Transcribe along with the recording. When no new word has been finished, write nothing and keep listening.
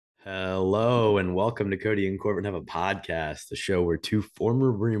Hello and welcome to Cody and Corbin Have a Podcast, the show where two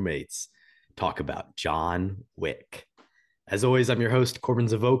former roommates talk about John Wick. As always, I'm your host, Corbin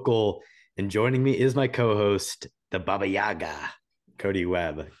Zavocal, and joining me is my co-host, the Baba Yaga, Cody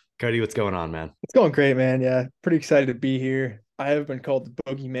Webb. Cody, what's going on, man? It's going great, man. Yeah, pretty excited to be here. I have been called the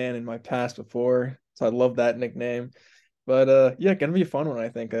Bogeyman in my past before, so I love that nickname. But yeah, gonna be a fun one, I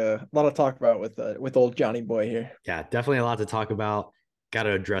think. A lot to talk about with old Johnny Boy here. Yeah, definitely a lot to talk about. Got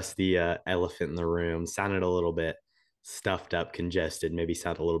to address the elephant in the room. Sounded a little bit stuffed up, congested, maybe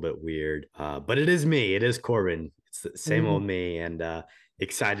sound a little bit weird. But it is me. It is Corbin. It's the same old Mm. me, and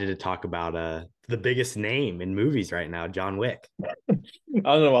excited to talk about the biggest name in movies right now, John Wick. I don't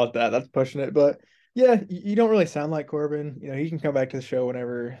know about that. That's pushing it, but yeah, you don't really sound like Corbin. He can come back to the show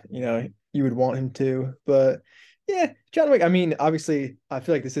whenever you would want him to. But yeah, John Wick. I mean, obviously, I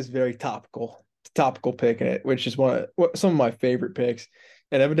feel like this is very topical. It's a topical pick, which is some of my favorite picks.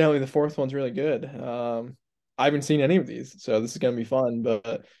 And evidently, the fourth one's really good. I haven't seen any of these, so this is gonna be fun.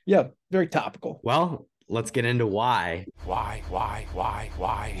 But yeah, very topical. Well, let's get into why.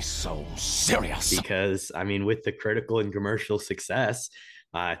 Why so serious? Because I mean, with the critical and commercial success,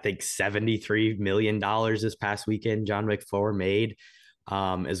 I think $73 million this past weekend, John Wick 4 made,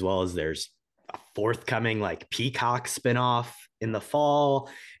 as well as there's a forthcoming like Peacock spinoff in the fall.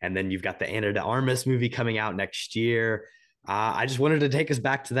 And then you've got the Anna de Armas movie coming out next year. I just wanted to take us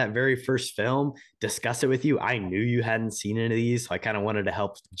back to that very first film, discuss it with you. I knew you hadn't seen any of these, so I kind of wanted to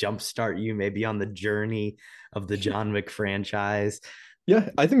help jumpstart you maybe on the journey of the John Wick franchise. Yeah,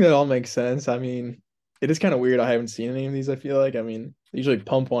 I think that all makes sense. I mean, it is kind of weird. I haven't seen any of these, I feel like. I mean, they usually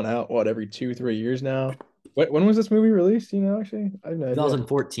pump one out, what, every 2, 3 years now? When was this movie released? Actually? I have no idea.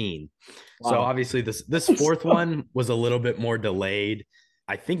 2014. So Wow. obviously this fourth one was a little bit more delayed.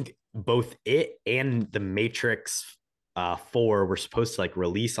 I think both it and the Matrix 4 were supposed to like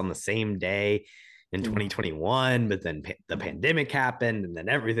release on the same day in Hmm. 2021, but then the pandemic happened and then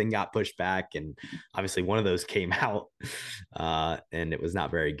everything got pushed back, and obviously one of those came out and it was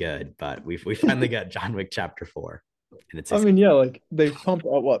not very good, but we finally got John Wick Chapter 4, and it's I his. mean, yeah, like they've pumped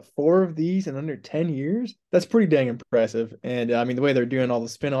out what, four of these in under 10 years? That's pretty dang impressive. And I mean, the way they're doing all the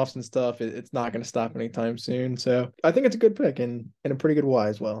spin-offs and stuff, it's not going to stop anytime soon. So I think it's a good pick and a pretty good why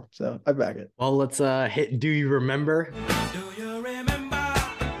as well. So I back it. Well, let's hit Do You Remember? Do you remember?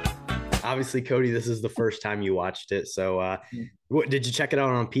 Obviously, Cody, this is the first time you watched it. So, what did you check it out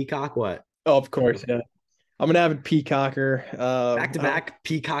on Peacock? What Oh, of course, yeah. I'm an avid peacocker. back to back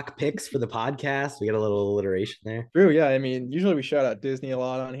Peacock picks for the podcast? We got a little alliteration there. True, yeah. I mean, usually we shout out Disney a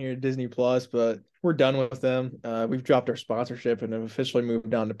lot on here, Disney Plus, but we're done with them. We've dropped our sponsorship and have officially moved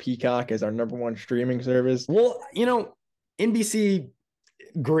down to Peacock as our number one streaming service. Well, NBC,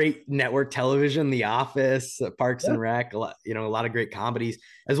 great network television, The Office, Parks Yeah. and Rec, a lot of great comedies,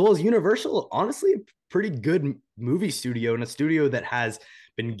 as well as Universal. Honestly, a pretty good movie studio, and a studio that has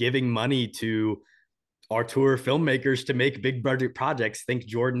been giving money to auteur filmmakers to make big budget projects. Think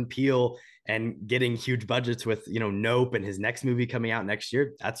Jordan Peele and getting huge budgets with Nope and his next movie coming out next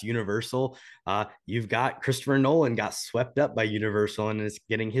year. That's Universal. You've got Christopher Nolan got swept up by Universal and is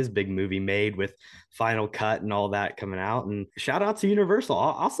getting his big movie made with Final Cut and all that coming out. And shout out to Universal.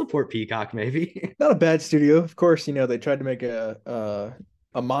 I'll support Peacock maybe. Not a bad studio. Of course, they tried to make a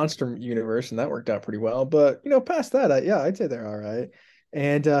monster universe and that worked out pretty well. But past that, yeah, I'd say they're all right.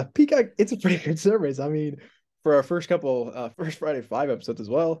 And Peacock, it's a pretty good service. I mean, for our first couple First Friday 5 episodes as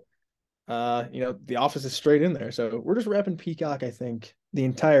well. The Office is straight in there. So we're just wrapping Peacock, I think, the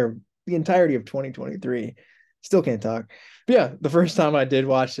entirety of 2023. Still can't talk. But yeah, the first time I did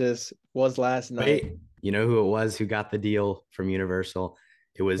watch this was last night. Wait, you know who it was who got the deal from Universal?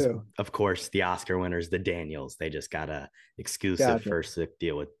 It was, Too. of course, the Oscar winners, the Daniels. They just got a exclusive Gotcha. first look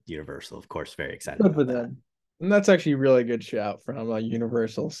deal with Universal. Of course, very excited Good for about that. them. And that's actually a really good shout from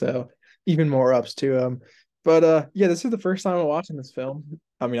Universal. So even more ups to them. But yeah, this is the first time I'm watching this film.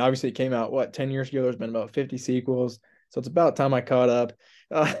 I mean, obviously it came out, what, 10 years ago. There's been about 50 sequels. So it's about time I caught up.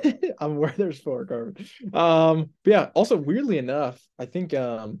 Uh, I'm where there's four garbage. But yeah, also weirdly enough, I think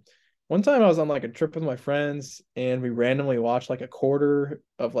one time I was on like a trip with my friends and we randomly watched like a quarter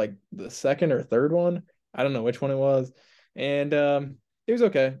of like the second or third one. I don't know which one it was. And it was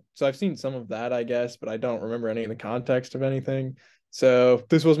okay. So I've seen some of that, I guess, but I don't remember any of the context of anything. So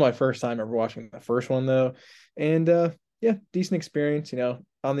this was my first time ever watching the first one though. And yeah, decent experience,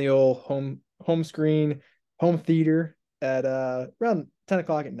 on the old home screen, home theater at around 10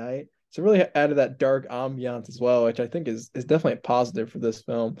 o'clock at night. So really added that dark ambiance as well, which I think is definitely a positive for this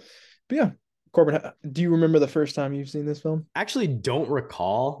film. But yeah, Corbin, do you remember the first time you've seen this film? Actually don't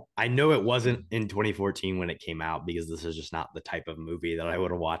recall. I know it wasn't in 2014 when it came out because this is just not the type of movie that I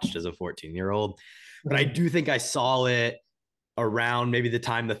would have watched as a 14-year-old. But I Mhm. do think I saw it around maybe the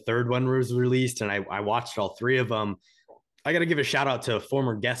time the third one was released, and I watched all three of them. I got to give a shout out to a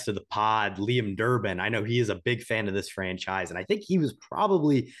former guest of the pod, Liam Durbin. I know he is a big fan of this franchise, and I think he was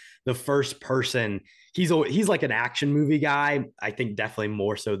probably the first person. He's like an action movie guy. I think definitely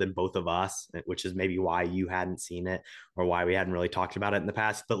more so than both of us, which is maybe why you hadn't seen it or why we hadn't really talked about it in the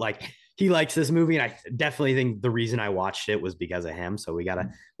past. But like he likes this movie, and I definitely think the reason I watched it was because of him. So we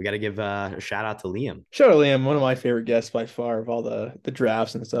gotta give a shout out to Liam. Shout out Liam, one of my favorite guests by far of all the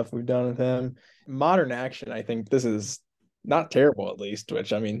drafts and stuff we've done with him. Modern action, I think this is not terrible at least,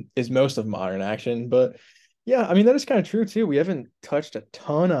 which I mean is most of modern action. But yeah, I mean that is kind of true too. We haven't touched a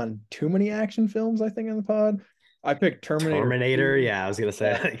ton on too many action films, I think, in the pod. I picked Terminator Terminator, 2. yeah, I was gonna say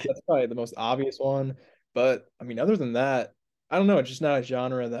Yeah, like, that's probably the most obvious one. But I mean, other than that, I don't know. It's just not a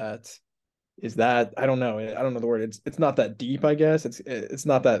genre that is that I don't know. I don't know the word. It's not that deep, I guess. It's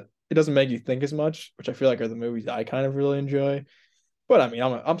not that it doesn't make you think as much, which I feel like are the movies I kind of really enjoy. But I mean,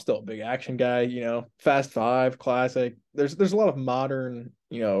 I'm still a big action guy, Fast Five, classic. There's a lot of modern,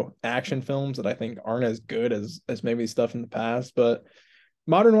 action films that I think aren't as good as maybe stuff in the past, but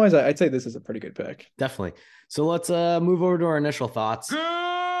modern wise, I'd say this is a pretty good pick. definitely. So let's move over to our initial thoughts. Good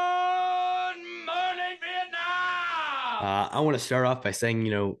morning, Vietnam! I want to start off by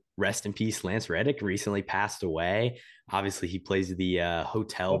saying, rest in peace, Lance Reddick recently passed away. Obviously, he plays the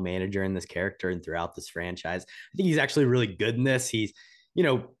hotel manager in this character and throughout this franchise. I think he's actually really good in this. He's,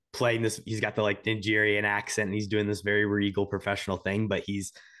 playing this. He's got the like Nigerian accent and he's doing this very regal professional thing, but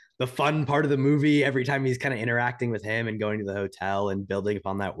he's the fun part of the movie every time he's kind of interacting with him and going to the hotel and building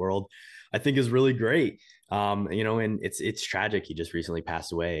upon that world, I think is really great. And it's tragic. He just recently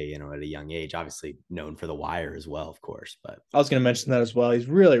passed away, at a young age, obviously known for The Wire as well, of course. But I was going to mention that as well. He's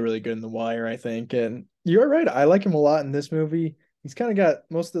really, really good in The Wire, I think. And you're right. I like him a lot in this movie. He's kind of got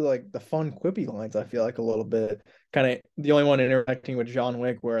most of the fun, quippy lines, I feel like a little bit. Kind of the only one interacting with John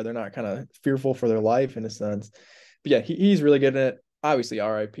Wick where they're not kind of fearful for their life in a sense. But yeah, he's really good in it. Obviously,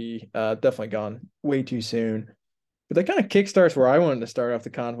 RIP. Definitely gone way too soon. But that kind of kickstarts where I wanted to start off the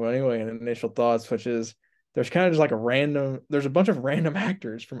convo anyway, and initial thoughts, which is there's kind of just like there's a bunch of random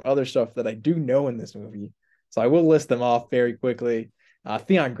actors from other stuff that I do know in this movie. So I will list them off very quickly.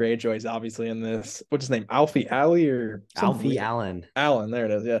 Theon Greyjoy is obviously in this. What's his name? Alfie Alley or Alfie Allen. Allen, there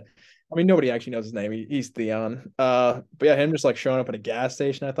it is. Yeah. I mean, nobody actually knows his name. He's Theon. But yeah, him just like showing up at a gas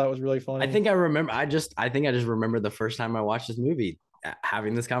station, I thought was really funny. I think I remember. I think I just remember the first time I watched this movie,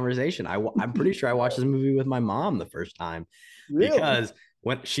 having this conversation. I'm pretty sure I watched this movie with my mom the first time Really? because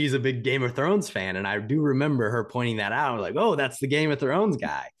when she's a big Game of Thrones fan, and I do remember her pointing that out. Like, oh, that's the Game of Thrones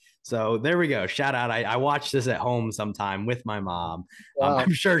guy. So there we go. Shout out. I watched this at home sometime with my mom. Wow.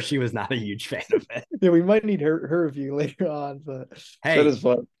 I'm sure she was not a huge fan of it. Yeah, we might need her review later on, but Hey, that is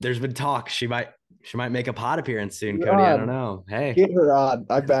fun. there's been talk. She might make a pod appearance soon, Get Cody. I on. don't know. Hey, Get her on.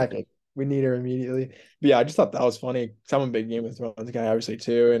 I back it. We need her immediately. But yeah, I just thought that was funny. I'm a big Game of Thrones guy, obviously,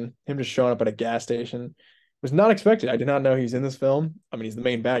 too. And him just showing up at a gas station was not expected. I did not know he's in this film. I mean, he's the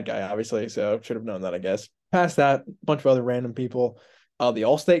main bad guy, obviously, so should have known that, I guess. Past that, a bunch of other random people. The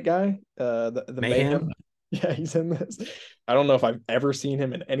Allstate guy, the Mayhem. Yeah, he's in this. I don't know if I've ever seen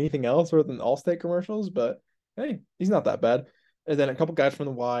him in anything else other than Allstate commercials, but hey, he's not that bad. And then a couple guys from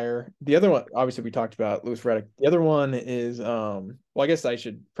The Wire. The other one, obviously, we talked about Louis Reddick. The other one is, well, I guess I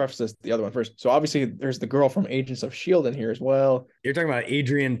should preface this the other one first. So obviously, there's the girl from Agents of Shield in here as well. You're talking about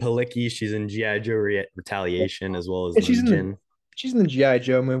Adrienne Palicki. She's in GI Joe Retaliation as well as And Legion. she's in the GI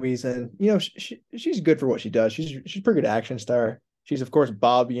Joe movies, and she's good for what she does. She's a pretty good action star. She's of course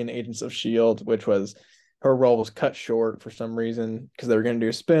Bobby in Agents of Shield, which was her role was cut short for some reason because they were going to do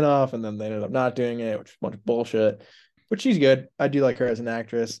a spinoff, and then they ended up not doing it, which is a bunch of bullshit. But she's good. I do like her as an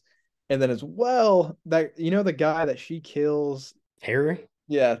actress. And then as well, that the guy that she kills, Harry?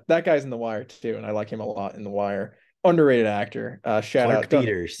 Yeah, that guy's in The Wire too, and I like him a lot in The Wire. Underrated actor. Shout Clark out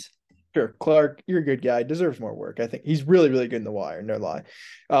Peters. Sure, Clark, you're a good guy. Deserves more work. I think he's really, really good in The Wire. No lie.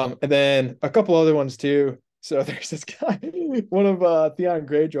 And then a couple other ones too. So there's this guy, one of Theon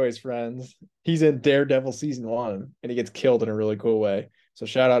Greyjoy's friends. He's in Daredevil season 1, and he gets killed in a really cool way. So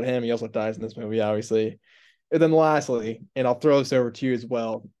shout out him. He also dies in this movie, obviously. And then lastly, and I'll throw this over to you as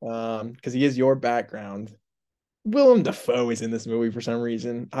well, because he is your background. Willem Dafoe is in this movie for some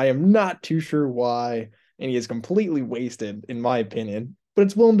reason. I am not too sure why, and he is completely wasted, in my opinion. But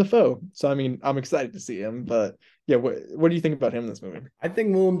it's Willem Dafoe, so I mean, I'm excited to see him. But yeah, what do you think about him in this movie? I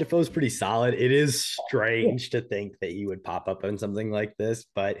think Willem Dafoe is pretty solid. It is strange to think that he would pop up on something like this,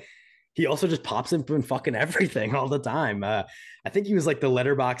 but He also just pops up in fucking everything all the time. I think he was like the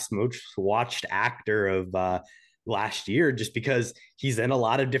Letterboxd most watched actor of last year, just because he's in a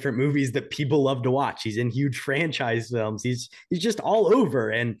lot of different movies that people love to watch. He's in huge franchise films. He's just all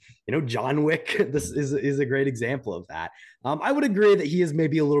over. And John Wick, this is a great example of that. I would agree that he is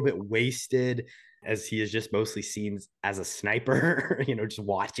maybe a little bit wasted, as he is just mostly seen as a sniper, just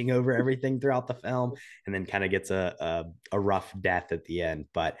watching over everything throughout the film, and then kind of gets a rough death at the end.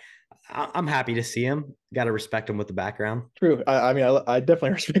 But I'm happy to see him. Got to respect him with the background. True. I mean, I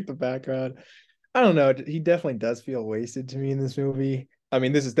definitely respect the background. I don't know. He definitely does feel wasted to me in this movie. I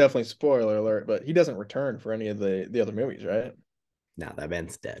mean, this is definitely spoiler alert, but he doesn't return for any of the other movies, right? No, that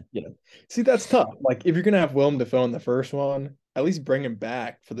man's dead. See, that's tough. Like, if you're gonna have Willem Dafoe in the first one, at least bring him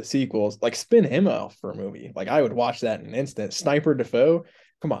back for the sequels. Like, spin him off for a movie. Like, I would watch that in an instant. Sniper Dafoe,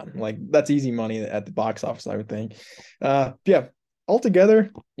 come on, like that's easy money at the box office, I would think. Yeah.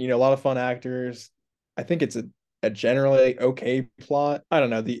 Altogether, a lot of fun actors. I think it's a generally okay plot. I don't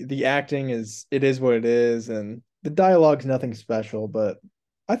know. The acting is what it is, and the dialogue's nothing special, but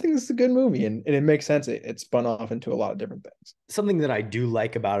I think this is a good movie, and it makes sense. It spun off into a lot of different things. Something that I do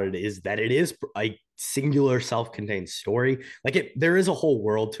like about it is that it is a singular self-contained story. Like there is a whole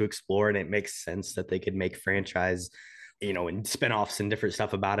world to explore, and it makes sense that they could make franchise, and spinoffs and different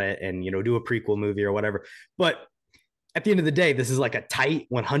stuff about it, and do a prequel movie or whatever. But at the end of the day, this is like a tight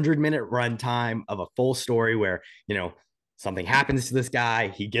 100-minute runtime of a full story where, something happens to this guy,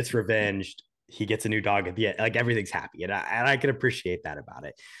 he gets revenged, he gets a new dog at the end, like everything's happy. And I can appreciate that about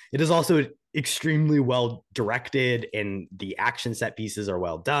it. It is also extremely well directed, and the action set pieces are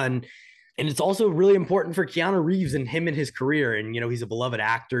well done. And it's also really important for Keanu Reeves and him in his career. And, he's a beloved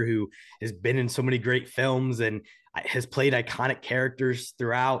actor who has been in so many great films and has played iconic characters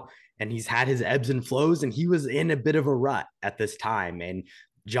throughout. And he's had his ebbs and flows, and he was in a bit of a rut at this time. And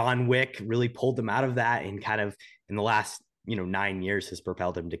John Wick really pulled him out of that, and kind of in the last, 9 years has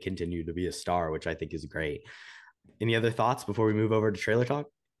propelled him to continue to be a star, which I think is great. Any other thoughts before we move over to trailer talk?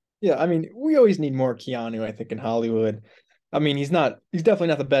 Yeah, I mean, we always need more Keanu, I think, in Hollywood. I mean, he's definitely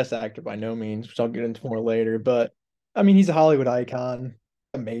not the best actor by no means, which I'll get into more later. But I mean, he's a Hollywood icon.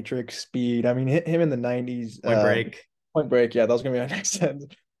 The Matrix, Speed. I mean, him in the 90s. Point Break. Yeah, that was gonna be my next sentence.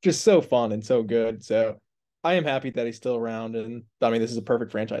 Just so fun and so good. So I am happy that he's still around, and I mean, this is a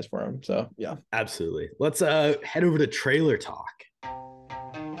perfect franchise for him. So yeah, absolutely. Let's head over to trailer talk. I'm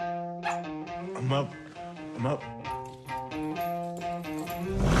up.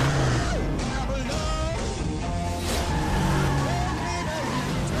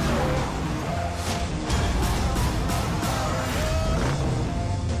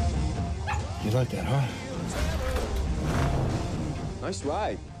 You like that, huh? Nice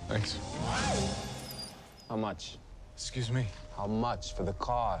ride. Thanks. How much? Excuse me? How much for the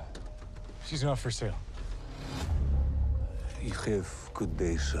car? She's not for sale. You have good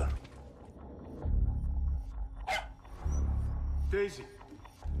day, sir. Daisy.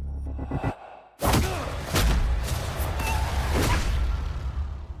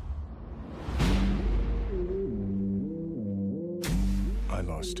 I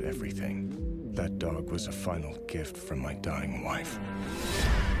lost everything. That dog was a final gift from my dying wife.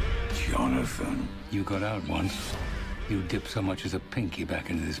 Jonathan, you got out once. You dip so much as a pinky back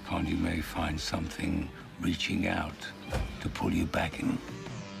into this pond, you may find something reaching out to pull you back in.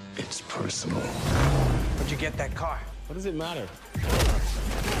 It's personal. Where'd you get that car? What does it matter?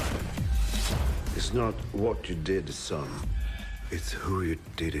 It's not what you did, son. It's who you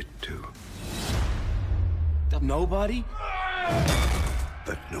did it to. Nobody?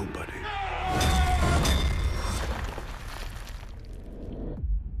 That nobody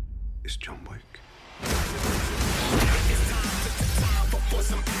is John Wick.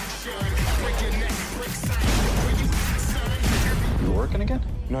 You working again?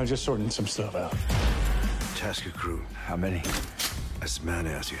 No, just sorting some stuff out. Task your crew. How many? As many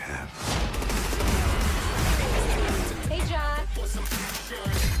as you have. Hey, John.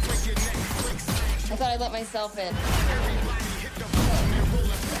 I thought I'd let myself in.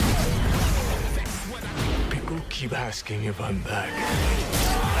 People keep asking if I'm back.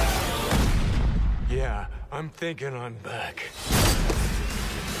 Yeah, I'm thinking I'm back.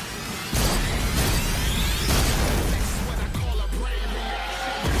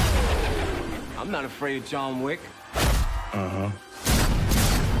 I'm not afraid of John Wick. Uh-huh.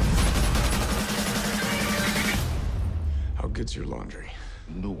 How good's your laundry?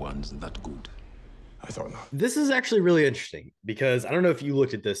 No one's that good. I thought not. This is actually really interesting because I don't know if you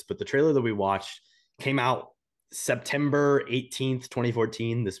looked at this, but the trailer that we watched came out September 18th,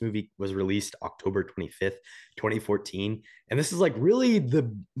 2014. This movie was released October 25th, 2014. And this is like really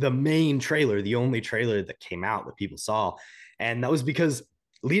the main trailer, the only trailer that came out that people saw. And that was because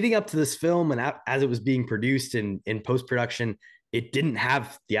leading up to this film and as it was being produced in post-production, it didn't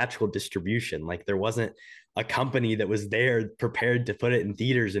have theatrical distribution. Like there wasn't a company that was there prepared to put it in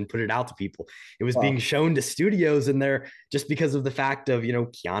theaters and put it out to people. It was being shown to studios, and they're just because of the fact of,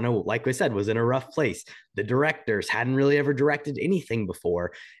 Keanu, like I said, was in a rough place. The directors hadn't really ever directed anything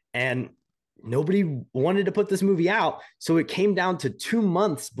before, and nobody wanted to put this movie out. So it came down to 2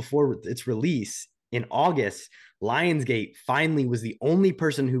 months before its release in August. Lionsgate finally was the only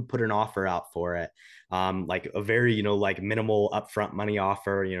person who put an offer out for it. Like a very, like minimal upfront money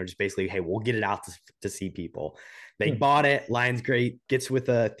offer, just basically, hey, we'll get it out to see people. They bought it. Lionsgate gets with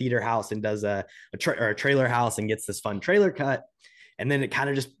a theater house and does a trailer house and gets this fun trailer cut. And then it kind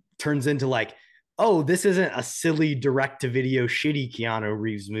of just turns into like, oh, this isn't a silly direct to video shitty Keanu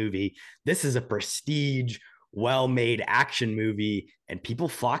Reeves movie. This is a prestige, well-made action movie, and people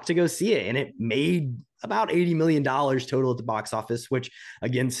flocked to go see it. And it made about $80 million total at the box office, which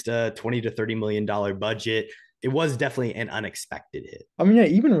against a $20 to $30 million budget, it was definitely an unexpected hit. I mean, yeah,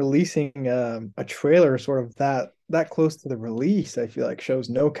 even releasing a trailer sort of that close to the release, I feel like shows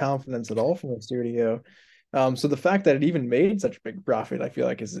no confidence at all from the studio. So the fact that it even made such a big profit, I feel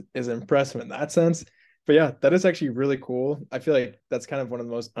like is impressive in that sense. But yeah, that is actually really cool. I feel like that's kind of one of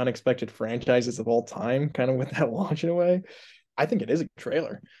the most unexpected franchises of all time, kind of with that launch in a way. I think it is a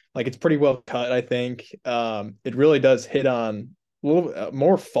trailer. Like it's pretty well cut, I think. It really does hit on a little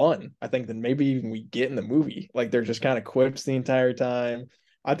more fun, I think, than maybe even we get in the movie. Like they're just kind of quips the entire time.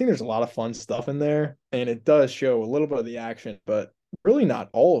 I think there's a lot of fun stuff in there, and it does show a little bit of the action, but really not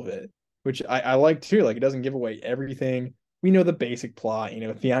all of it, which I like too. Like it doesn't give away everything. We know the basic plot,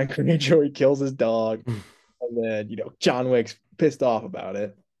 Theon Greyjoy kills his dog, and then, John Wick's pissed off about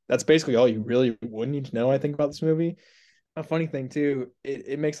it. That's basically all you really would need to know, I think, about this movie. A funny thing too,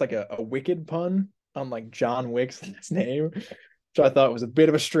 it makes like a wicked pun on like John Wick's name, which I thought was a bit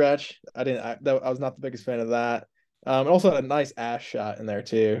of a stretch. I was not the biggest fan of that. It also had a nice ass shot in there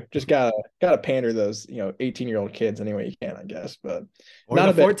too. Just gotta pander those 18-year-old kids any way you can, I guess. But or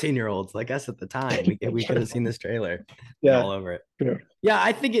not the 14-year-olds like us at the time. We could have seen this trailer. Yeah, all over it. Yeah,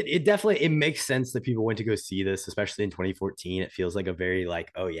 I think it definitely makes sense that people went to go see this, especially in 2014. It feels like a very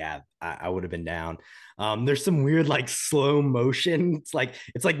like, oh yeah, I would have been down. There's some weird like slow motion. It's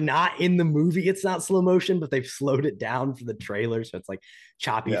like not in the movie. It's not slow motion, but they've slowed it down for the trailer, so it's like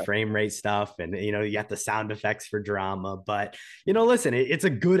choppy frame rate stuff, and you got the sound effects for drama. But listen, it's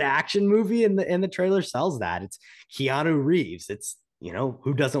a good action movie, and the trailer sells that. It's Keanu Reeves. It's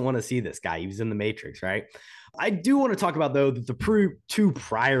who doesn't want to see this guy? He was in The Matrix, right? I do want to talk about though that the two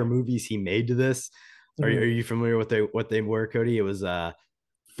prior movies he made to this. Are you familiar with what they were, Cody? It was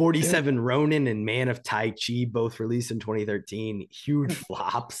 47 Ronin and Man of Tai Chi, both released in 2013. Huge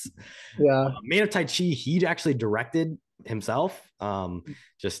flops. Yeah. Man of Tai Chi, he'd actually directed himself.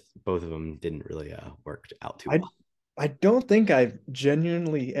 Just both of them didn't really work out too well. I don't think I've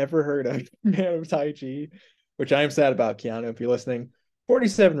genuinely ever heard of Man of Tai Chi, which I am sad about, Keanu, if you're listening.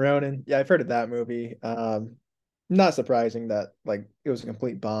 47 Ronin. Yeah, I've heard of that movie. Not surprising that like it was a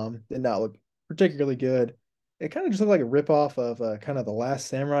complete bomb. Did not look particularly good. It kind of just looked like a ripoff of kind of The Last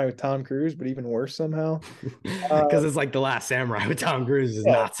Samurai with Tom Cruise, but even worse somehow. Because it's like The Last Samurai with Tom Cruise is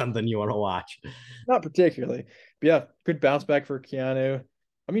not something you want to watch. Not particularly. But yeah, good bounce back for Keanu.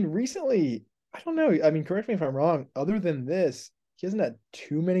 I mean, recently, I don't know. I mean, correct me if I'm wrong. Other than this, he hasn't had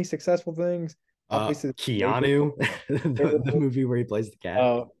too many successful things. Obviously, Keanu, the movie where he plays the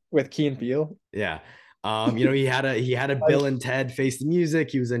cat. With Key and Peele. Yeah. He had a Bill and Ted Face the Music.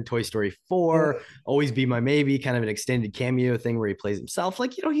 He was in Toy Story 4, Always Be My Maybe, kind of an extended cameo thing where he plays himself.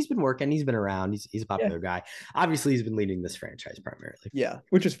 Like, he's been working, he's been around, he's a popular guy. Obviously, he's been leading this franchise primarily. Yeah,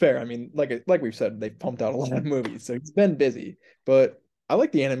 which is fair. I mean, like we've said, they've pumped out a lot of movies, so he's been busy. But I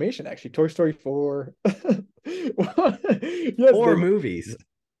like the animation actually. Toy Story 4. Four movies.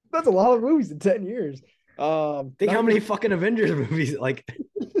 That's a lot of movies in 10 years. Think how many fucking Avengers movies like.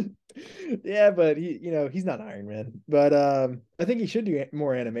 Yeah, but he's not Iron Man. But I think he should do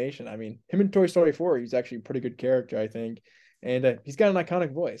more animation. I mean, him in Toy Story 4, he's actually a pretty good character, I think. And he's got an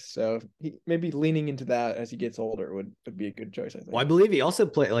iconic voice. So he maybe leaning into that as he gets older would be a good choice, I think. Well, I believe he also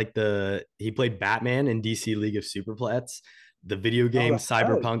played he played Batman in DC League of Super Pets. the video game that's right.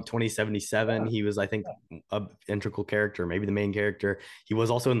 Cyberpunk 2077. Yeah. He was, I think, a integral character, maybe the main character. He was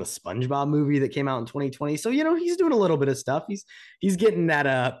also in the SpongeBob movie that came out in 2020. So, he's doing a little bit of stuff. He's getting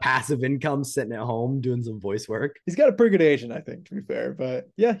that passive income sitting at home doing some voice work. He's got a pretty good agent, I think, to be fair. But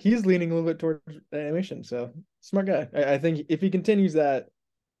yeah, he's leaning a little bit towards animation. So smart guy. I think if he continues that,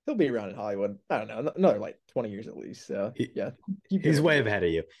 he'll be around in Hollywood. I don't know, another like 20 years at least. So yeah, he's way ahead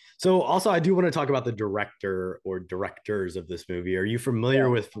of you. So also, I do want to talk about the director or directors of this movie. Are you familiar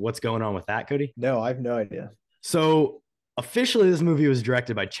with what's going on with that, Cody? No, I have no idea. So officially, this movie was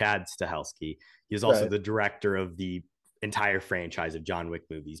directed by Chad Stahelski. He was also the director of the entire franchise of John Wick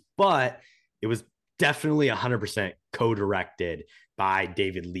movies, but it was definitely 100% co-directed by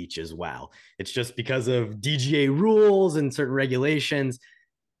David Leitch as well. It's just because of DGA rules and certain regulations,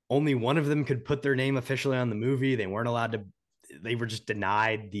 only one of them could put their name officially on the movie. They weren't allowed to, they were just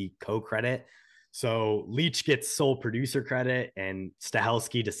denied the co-credit. So Leitch gets sole producer credit, and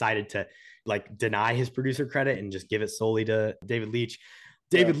Stahelski decided to deny his producer credit and just give it solely to David Leitch.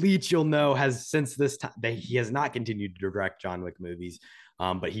 David Leitch, you'll know, has since this time, he has not continued to direct John Wick movies,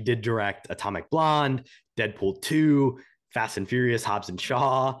 but he did direct Atomic Blonde, Deadpool 2, Fast and Furious, Hobbs and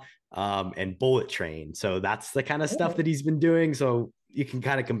Shaw, and Bullet Train. So that's the kind of stuff that he's been doing. So you can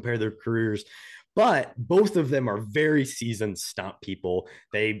kind of compare their careers, but both of them are very seasoned stunt people.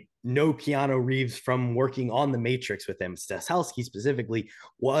 They know Keanu Reeves from working on The Matrix with him. Stahelski specifically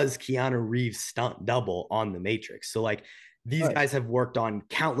was Keanu Reeves' stunt double on The Matrix. So these guys have worked on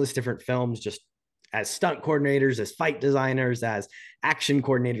countless different films, just as stunt coordinators, as fight designers, as action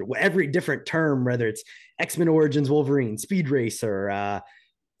coordinator, every different term, whether it's X-Men Origins Wolverine, Speed Racer,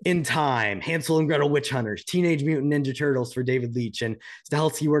 In Time, Hansel and Gretel Witch Hunters, Teenage Mutant Ninja Turtles for David Leitch, and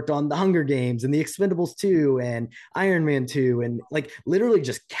Stahelski worked on The Hunger Games and The Expendables 2 and Iron Man 2, and literally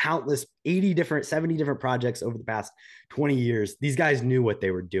just countless 70 different projects over the past 20 years. These guys knew what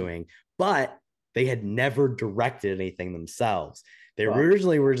they were doing, but they had never directed anything themselves. They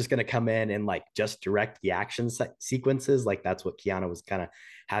originally were just going to come in and just direct the action sequences. That's what Keanu was kind of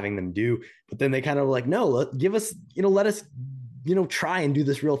having them do. But then they kind of were no, let us try and do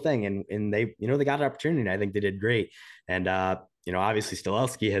this real thing. And they, they got an opportunity, and I think they did great. And, obviously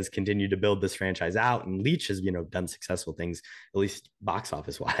Stahelski has continued to build this franchise out, and Leitch has, done successful things, at least box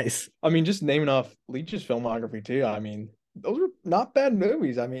office wise. I mean, just naming off Leitch's filmography too. I mean, those are not bad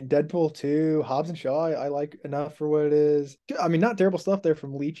movies. I mean, Deadpool 2, Hobbs and Shaw, I like enough for what it is. I mean, not terrible stuff there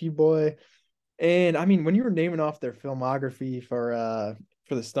from Leachy boy. And I mean, when you were naming off their filmography for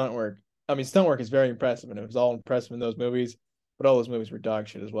the stunt work, I mean, stunt work is very impressive, and it was all impressive in those movies, but all those movies were dog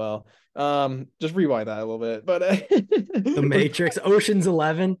shit as well. Just rewind that a little bit. But The Matrix, Ocean's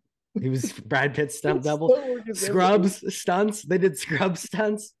 11. He was Brad Pitt's stunt double. Scrubs stunts. They did Scrubs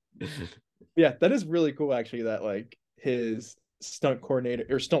stunts. Yeah, that is really cool actually, that his stunt coordinator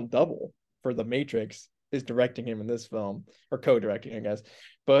or stunt double for The Matrix is directing him in this film, or co-directing, I guess.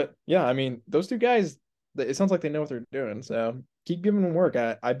 But yeah, I mean, those two guys, it sounds like they know what they're doing. So keep giving them work.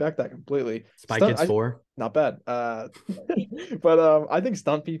 I back that completely. Spy Kids 4. Not bad. But I think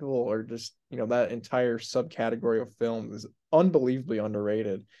stunt people are just, that entire subcategory of film is unbelievably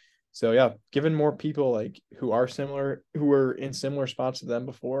underrated. So yeah, given more people who are similar, who were in similar spots to them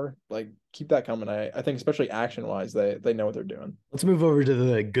before, keep that coming. I think especially action wise, they know what they're doing. Let's move over to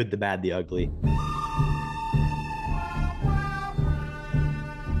the good, the bad, the ugly.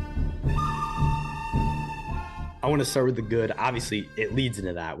 I want to start with the good. Obviously, it leads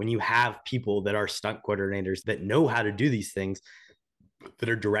into that. When you have people that are stunt coordinators that know how to do these things, that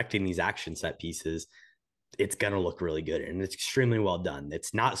are directing these action set pieces, it's going to look really good, and it's extremely well done.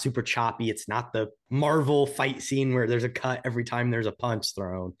 It's not super choppy. It's not the Marvel fight scene where there's a cut every time there's a punch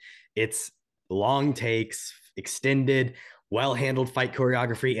thrown. It's long takes, extended, well-handled fight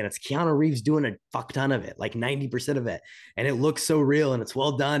choreography, and it's Keanu Reeves doing a fuck ton of it, 90% of it. And it looks so real, and it's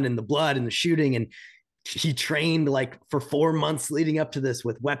well done, and the blood and the shooting, and he trained for 4 months leading up to this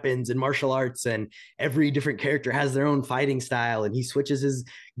with weapons and martial arts, and every different character has their own fighting style, and he switches his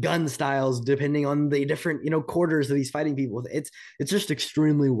gun styles depending on the different quarters that he's fighting people with. It's just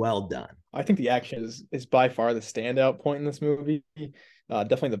extremely well done. I think the action is by far the standout point in this movie.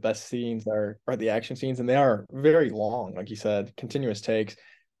 Definitely the best scenes are the action scenes, and they are very long, like you said, continuous takes.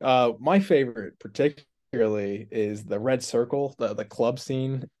 My favorite particularly is the red circle, the club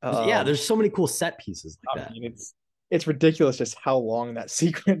scene. Yeah, there's so many cool set pieces like that. Mean, it's ridiculous just how long that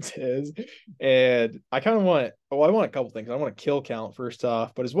sequence is. And I kind of want I want a couple things. I want a kill count first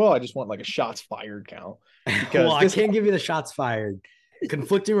off, but as well, I just want a shots fired count. Well, I can't give you the shots fired.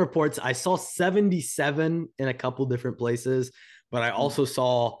 Conflicting reports. I saw 77 in a couple different places, but I also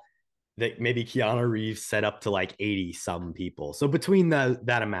saw that maybe Keanu Reeves set up to like 80 some people. So between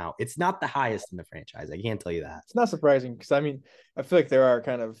that amount, it's not the highest in the franchise. I can't tell you that. It's not surprising because I mean, I feel like there are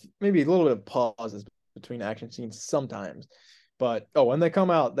kind of maybe a little bit of pauses between action scenes sometimes. But when they come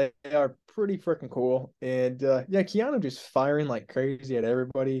out, they are pretty freaking cool. And yeah, Keanu just firing like crazy at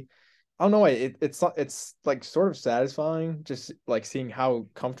everybody. I don't know why it's like sort of satisfying just like seeing how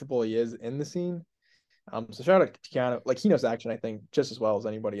comfortable he is in the scene. So shout out to Keanu. Like he knows action, I think, just as well as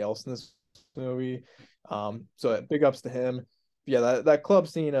anybody else in this movie. So big ups to him. Yeah, that club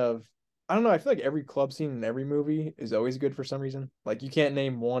scene of I don't know. I feel like every club scene in every movie is always good for some reason. Like you can't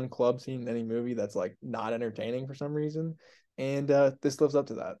name one club scene in any movie that's like not entertaining for some reason. And this lives up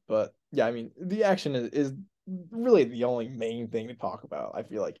to that. But yeah, I mean, the action is really the only main thing to talk about, I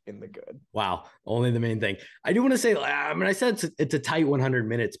feel like, in the good. Wow, only the main thing. I do want to say, I mean, I said it's a tight 100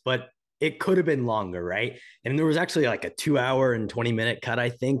 minutes, but it could have been longer, right? And there was actually like a 2 hour and 20-minute cut, I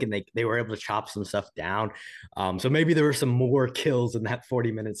think, and they were able to chop some stuff down. So maybe there were some more kills in that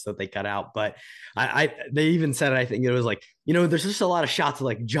 40 minutes that they cut out. But they even said, I think it was like, there's just a lot of shots of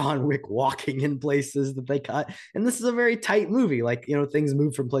like John Wick walking in places that they cut. And this is a very tight movie. Like, things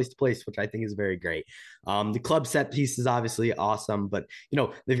move from place to place, which I think is very great. The club set piece is obviously awesome, but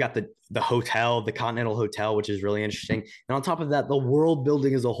they've got the hotel, the Continental Hotel, which is really interesting. And on top of that, the world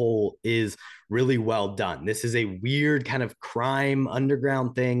building as a whole is really well done. This is a weird kind of crime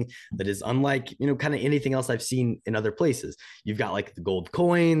underground thing that is unlike, kind of anything else I've seen in other places. You've got like the gold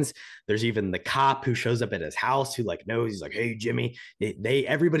coins. There's even the cop who shows up at his house who like knows, he's like, hey, Jimmy,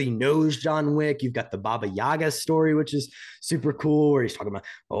 everybody knows John Wick. You've got the Baba Yaga story, which is super cool, where he's talking about,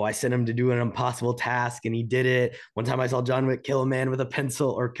 I sent him to do an impossible task and he did it. One time I saw John Wick kill a man with a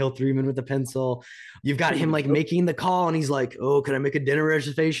pencil or kill 3 men with a pencil. You've got him like making the call and he's like, oh, can I make a dinner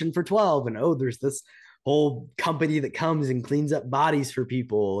reservation for 12? And there's this whole company that comes and cleans up bodies for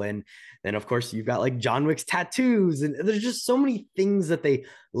people. And then of course you've got like John Wick's tattoos, and there's just so many things that they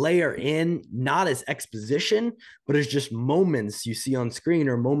layer in, not as exposition, but as just moments you see on screen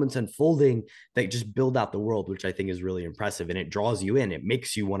or moments unfolding that just build out the world, which I think is really impressive. And it draws you in. It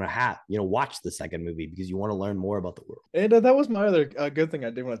makes you want to watch the second movie because you want to learn more about the world. And that was my other good thing I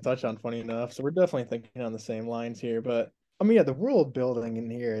did want to touch on, funny enough. So we're definitely thinking on the same lines here, but I mean, yeah, the world building in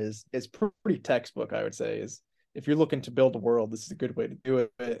here is pretty textbook, I would say. Is if you're looking to build a world, this is a good way to do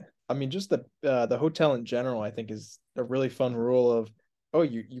it. I mean, just the hotel in general, I think, is a really fun rule of,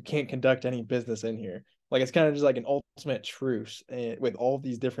 you can't conduct any business in here. Like it's kind of just like an ultimate truce with all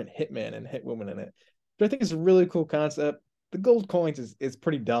these different hitmen and hitwomen in it. But I think it's a really cool concept. The gold coins is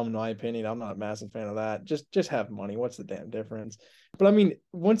pretty dumb in my opinion. I'm not a massive fan of that. Just have money. What's the damn difference? But I mean,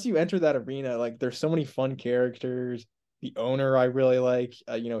 once you enter that arena, like there's so many fun characters. The owner I really like,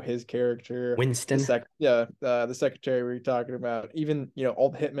 his character. Winston. The secretary we were talking about. Even, all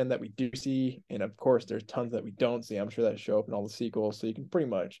the hitmen that we do see. And of course, there's tons that we don't see. I'm sure that show up in all the sequels. So you can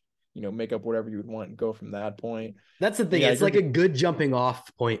pretty much, make up whatever you would want and go from that point. That's the thing. It's like a good jumping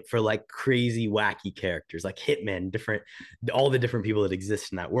off point for like crazy, wacky characters, like hitmen, all the different people that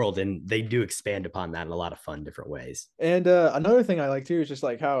exist in that world. And they do expand upon that in a lot of fun, different ways. And another thing I like too is just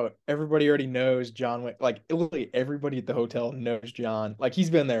like how everybody already knows John Wick. Like literally everybody at the hotel knows John. Like he's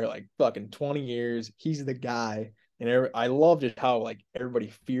been there like fucking 20 years. He's the guy. And I loved it how like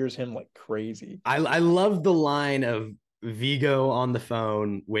everybody fears him like crazy. I love the line of Vigo on the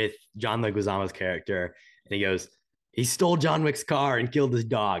phone with John Leguizamo's character, and he goes, he stole John Wick's car and killed his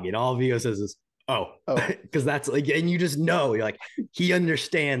dog, and all Vigo says is, because that's like, and you just know, you're like, he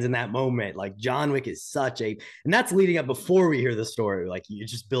understands in that moment, like John Wick is and that's leading up before we hear the story, like you're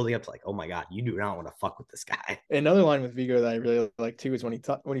just building up to like, oh my god, you do not want to fuck with this guy. Another line with Vigo that I really like too is when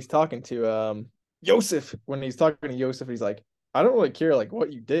he's talking to Yosef, when he's talking to Yosef, he's like, I don't really care like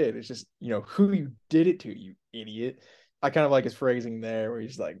what you did, it's just who you did it to, you idiot. I kind of like his phrasing there where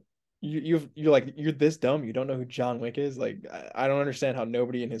he's like, you're like, you're this dumb, you don't know who John Wick is. Like, I don't understand how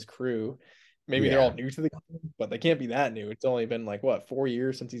nobody in his crew, maybe they're all new to the company, but they can't be that new. It's only been like 4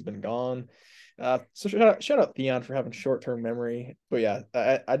 years since he's been gone. So shout out Theon for having short-term memory. But yeah,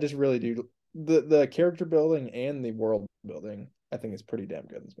 I just really do the character building and the world building, I think is pretty damn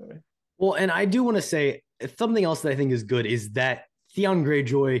good in this movie. Well, and I do want to say something else that I think is good is that Theon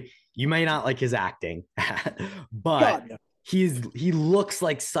Greyjoy, you may not like his acting, but he looks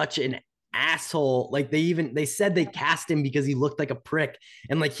like such an asshole. Like they said they cast him because he looked like a prick,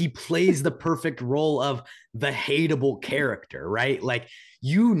 and like he plays the perfect role of the hateable character, right? Like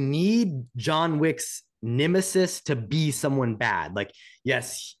you need John Wick's nemesis to be someone bad. Like,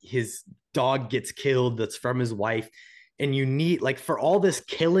 yes, his dog gets killed, that's from his wife. And you need, like, for all this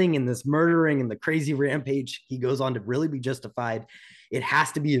killing and this murdering and the crazy rampage he goes on to really be justified, it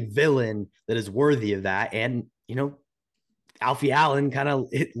has to be a villain that is worthy of that. And, Alfie Allen kind of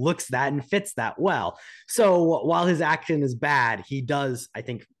it looks that and fits that well. So while his action is bad, he does, I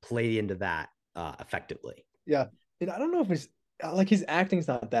think, play into that effectively. Yeah. And I don't know if it's like his acting's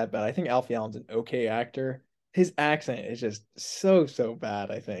not that bad. I think Alfie Allen's an okay actor. His accent is just so bad,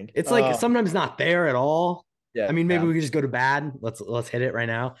 I think. It's like sometimes not there at all. Yeah. I mean, maybe we could just go to bad. Let's hit it right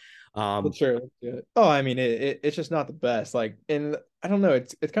now. Sure, let's do it. Oh, I mean, it's just not the best. Like, and I don't know.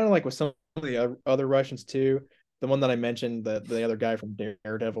 It's kind of like with some of the other Russians too. The one that I mentioned, the other guy from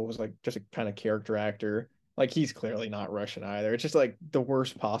Daredevil was like just a kind of character actor. Like he's clearly not Russian either. It's just like the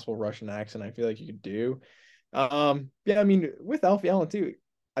worst possible Russian accent I feel like you could do. Yeah, I mean, with Alfie Allen too,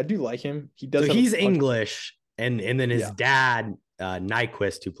 I do like him. He does. So he's English, and then his dad,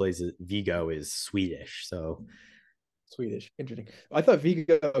 Nyquist, who plays Vigo, is Swedish. So Swedish, interesting. I thought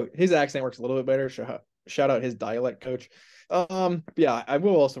Vigo, his accent works a little bit better. Shout out his dialect coach. Yeah, I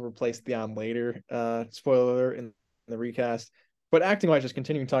will also replace Theon later. Spoiler alert in the recast. But acting wise, just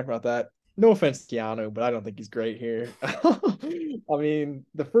continuing to talk about that. No offense to Keanu, but I don't think he's great here. I mean,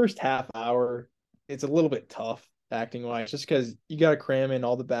 the first half hour, it's a little bit tough acting wise, just because you got to cram in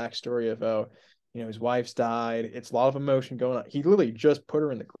all the backstory of how, his wife's died. It's a lot of emotion going on. He literally just put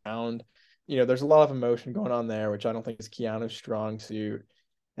her in the ground. There's a lot of emotion going on there, which I don't think is Keanu's strong suit.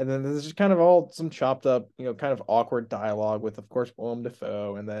 And then there's just kind of all some chopped up, kind of awkward dialogue with, of course, Willem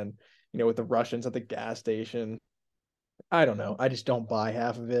Dafoe. And then, with the Russians at the gas station. I don't know. I just don't buy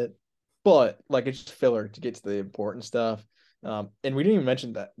half of it. But like it's just filler to get to the important stuff. And we didn't even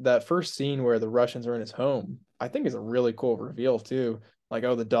mention that first scene where the Russians are in his home, I think is a really cool reveal too. Like,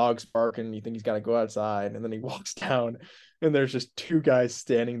 oh, the dog's barking, you think he's got to go outside, and then he walks down and there's just two guys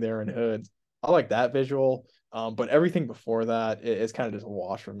standing there in hoods. I like that visual. But everything before that is kind of just a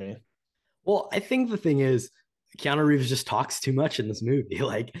wash for me. Well, I think the thing is Keanu Reeves just talks too much in this movie.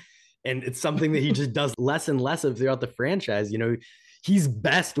 Like, and it's something that he just does less and less of throughout the franchise. He's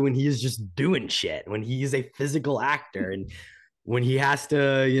best when he is just doing shit, when he is a physical actor, and when he has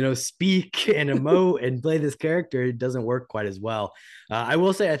to, speak and emote and play this character, it doesn't work quite as well. I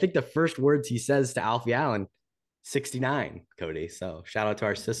will say, I think the first words he says to Alfie Allen, 69, Cody. So shout out to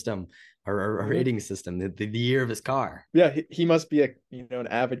our system, our rating system, the year of his car. Yeah, he must be an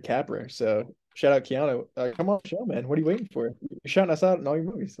avid capper. So shout out Keanu. Come on, show, man. What are you waiting for? You're shouting us out in all your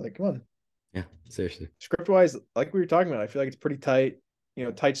movies. Like, come on. Yeah, seriously. Script wise, like we were talking about, I feel like it's pretty tight.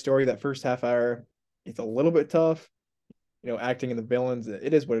 Tight story. That first half hour, it's a little bit tough. Acting in the villains,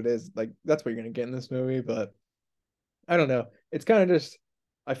 it is what it is. Like that's what you're gonna get in this movie. But I don't know. It's kind of just.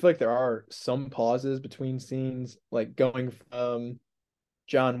 I feel like there are some pauses between scenes, like going from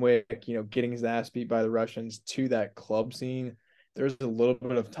John Wick, getting his ass beat by the Russians to that club scene. There's a little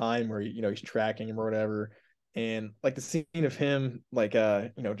bit of time where he's tracking him or whatever, and like the scene of him, like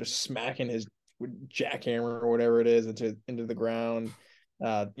just smacking his jackhammer or whatever it is into the ground,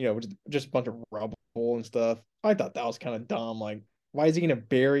 just a bunch of rubble and stuff. I thought that was kind of dumb. Like, why is he gonna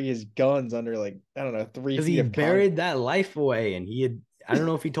bury his guns under 3 feet? Because he buried that life away, and I don't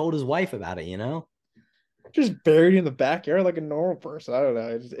know if he told his wife about it. Just buried in the backyard like a normal person. I don't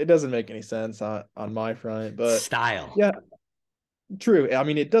know. It doesn't make any sense on my front, but style. Yeah, true. I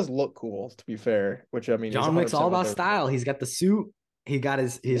mean, it does look cool, to be fair. Which I mean, John Wick's all about style. He's got the suit. He got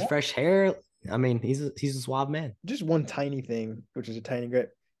his fresh hair. I mean, he's a suave man. Just one tiny thing, which is a tiny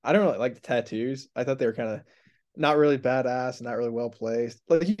grip. I don't really like the tattoos. I thought they were kind of not really badass, not really well placed.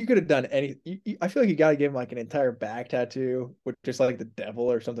 Like you could have done any. I feel like you got to give him like an entire back tattoo, which is like the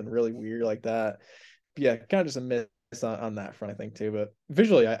devil or something really weird like that. But yeah, kind of just a miss on that front, I think too. But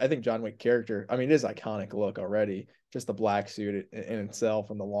visually, I think John Wick character. I mean, it is iconic look already. Just the black suit in itself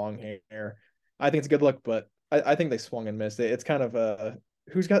and the long hair. I think it's a good look, but I think they swung and missed it. It's kind of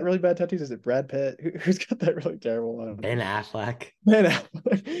who's got really bad tattoos? Is it Brad Pitt? Who's got that really terrible one? Ben Affleck. Ben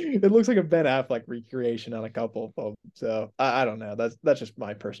Affleck. It looks like a Ben Affleck recreation on a couple of them. So I don't know. That's just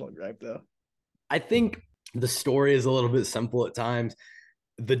my personal gripe, though. I think the story is a little bit simple at times.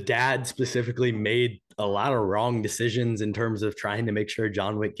 The dad specifically made a lot of wrong decisions in terms of trying to make sure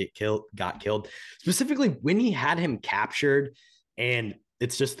John Wick got killed. Specifically when he had him captured and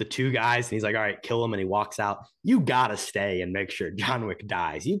it's just the two guys and he's like, all right, kill him. And he walks out. You got to stay and make sure John Wick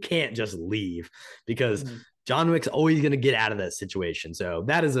dies. You can't just leave because John Wick's always going to get out of that situation. So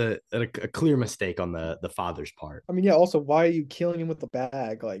that is a clear mistake on the father's part. I mean, yeah. Also, why are you killing him with the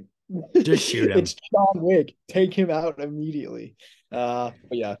bag? Like, just shoot him. It's John Wick. Take him out immediately. But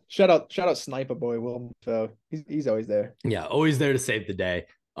yeah, shout out Sniper Boy Willem. So he's always there. Yeah, always there to save the day.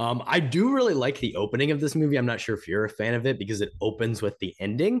 I do really like the opening of this movie. I'm not sure if you're a fan of it because it opens with the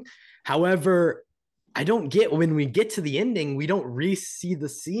ending. However, I don't get when we get to the ending, we don't re-see the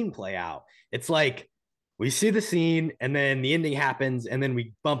scene play out. It's like we see the scene and then the ending happens and then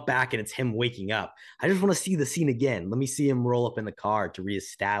we bump back and it's him waking up. I just want to see the scene again. Let me see him roll up in the car to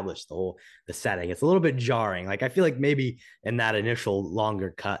reestablish the setting. It's a little bit jarring. Like I feel like maybe in that initial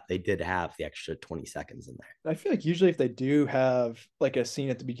longer cut, they did have the extra 20 seconds in there. I feel like usually if they do have like a scene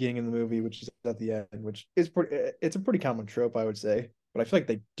at the beginning of the movie, which is at the end, which is it's a pretty common trope, I would say. But I feel like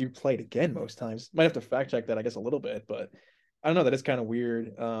they do play it again most times. Might have to fact check that, I guess, a little bit, but I don't know. That is kind of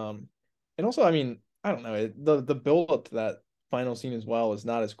weird. And also, I mean, I don't know. The build up to that final scene as well is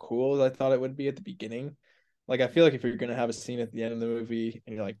not as cool as I thought it would be at the beginning. Like, I feel like if you're gonna have a scene at the end of the movie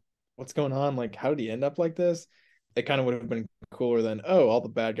and you're like, what's going on? Like, how did he end up like this? It kind of would have been cooler than, oh, all the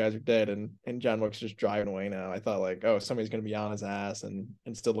bad guys are dead and John Wick's just driving away now. I thought like, oh, somebody's gonna be on his ass and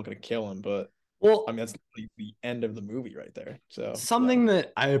still looking to kill him, but Well, I mean that's the end of the movie right there. So something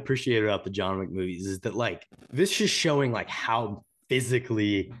that I appreciate about the John Wick movies is that like this is showing like how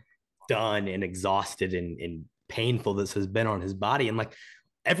physically done and exhausted and painful this has been on his body. And like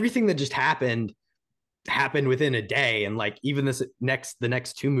everything that just happened within a day. And like even the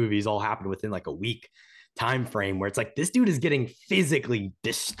next two movies all happened within like a week time frame where it's like this dude is getting physically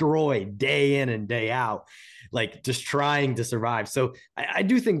destroyed day in and day out, like just trying to survive. So I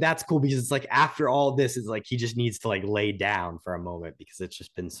do think that's cool because it's like after all this is like he just needs to like lay down for a moment because it's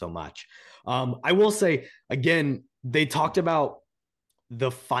just been so much. I will say again, they talked about the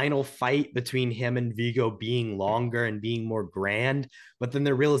final fight between him and Vigo being longer and being more grand, but then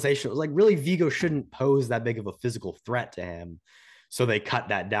the realization was like really Vigo shouldn't pose that big of a physical threat to him. So they cut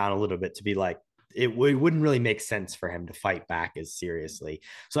that down a little bit to be like, it wouldn't really make sense for him to fight back as seriously.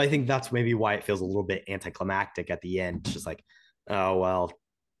 So I think that's maybe why it feels a little bit anticlimactic at the end. It's just like, oh, well,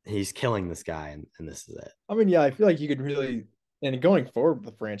 he's killing this guy and this is it. I mean, yeah, I feel like you could really, and going forward with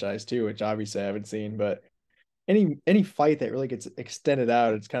the franchise too, which obviously I haven't seen, but any fight that really gets extended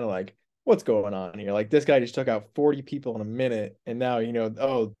out, it's kind of like, what's going on here? Like this guy just took out 40 people in a minute, and now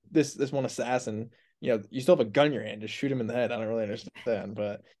oh, this one assassin, you still have a gun in your hand, just shoot him in the head. I don't really understand,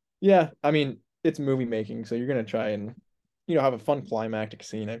 but yeah, I mean, it's movie making, so you're gonna try and have a fun climactic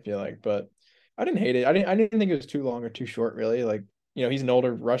scene, I feel like. But I didn't hate it. I didn't think it was too long or too short, really. Like, he's an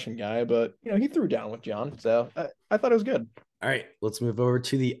older Russian guy, but he threw down with John, so I thought it was good. All right, let's move over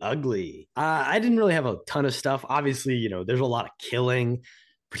to the ugly. I didn't really have a ton of stuff. Obviously, there's a lot of killing,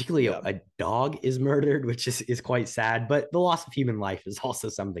 particularly a dog is murdered, which is quite sad. But the loss of human life is also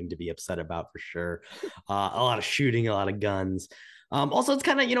something to be upset about for sure. A lot of shooting, a lot of guns. Also, it's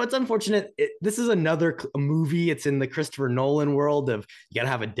kind of, it's unfortunate. This is another movie. It's in the Christopher Nolan world of you got to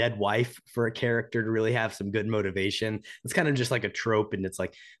have a dead wife for a character to really have some good motivation. It's kind of just like a trope. And it's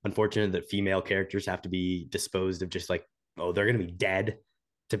like unfortunate that female characters have to be disposed of just like, oh, they're going to be dead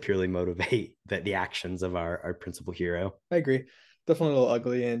to purely motivate the actions of our principal hero. I agree. Definitely a little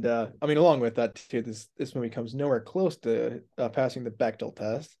ugly. And I mean, along with that, too, this movie comes nowhere close to passing the Bechdel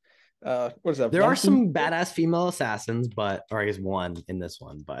test. What is that? There are some badass female assassins, or I guess one in this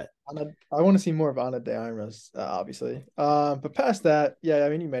one, but I want to see more of Ana de Armas, obviously. But past that, yeah, I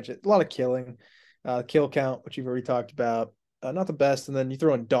mean, you mentioned a lot of killing, kill count, which you've already talked about. Not the best. And then you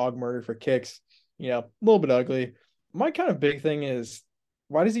throw in dog murder for kicks, a little bit ugly. My kind of big thing is,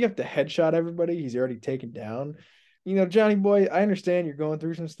 why does he have to headshot everybody he's already taken down? Johnny boy, I understand you're going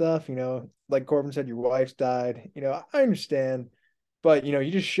through some stuff, like Corbin said, your wife's died, I understand. But, you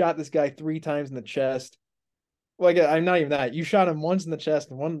just shot this guy 3 times in the chest. Like, I'm not even that. You shot him once in the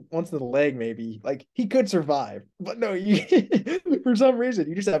chest and once in the leg, maybe. Like, he could survive. But no, for some reason,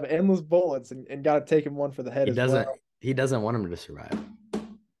 you just have endless bullets and got to take him one for the head He doesn't want him to survive.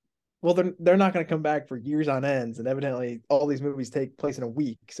 Well, they're not going to come back for years on ends, and evidently all these movies take place in a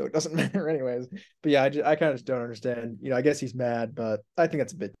week, so it doesn't matter anyways. But yeah, I kind of just don't understand. I guess he's mad, but I think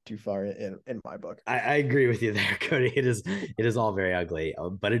that's a bit too far in my book. I agree with you there, Cody. It is all very ugly,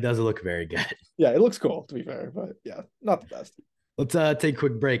 but it does look very good. Yeah, it looks cool, to be fair, but yeah, not the best. Let's take a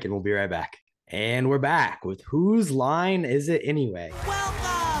quick break, and we'll be right back. And we're back with Whose Line Is It Anyway?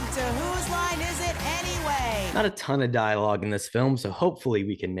 Welcome to Whose Line Is It Anyway? Not a ton of dialogue in this film, so hopefully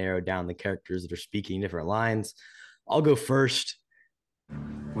we can narrow down the characters that are speaking different lines. I'll go first.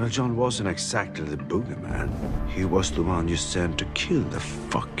 Well, John wasn't exactly the boogeyman. He was the one you sent to kill the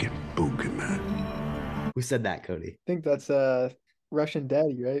fucking boogeyman. Who said that, Cody? I think that's Russian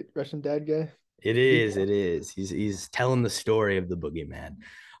Daddy, right? Russian Dad guy? It is. He's telling the story of the boogeyman.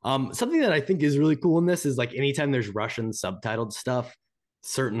 Something that I think is really cool in this is like anytime there's Russian subtitled stuff,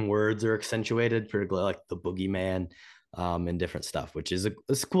 certain words are accentuated, particularly like the boogeyman, and different stuff, which is a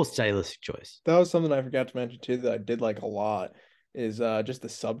cool stylistic choice. That was something I forgot to mention too that I did like a lot. is just the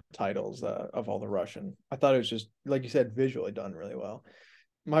subtitles of all the Russian. I thought it was just, like you said, visually done really well.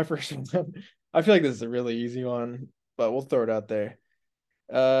 My first one, I feel like this is a really easy one, but we'll throw it out there.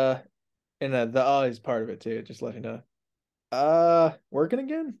 And the is part of it too, just let you know. Working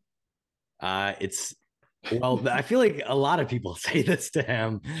again? It's well, I feel like a lot of people say this to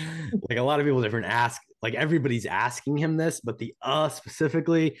him. Like a lot of people different ask, like everybody's asking him this, but the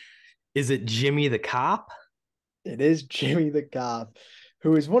specifically, is it Jimmy the cop? It is Jimmy the Cop,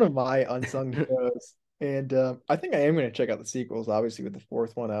 who is one of my unsung heroes. And I think I am going to check out the sequels, obviously, with the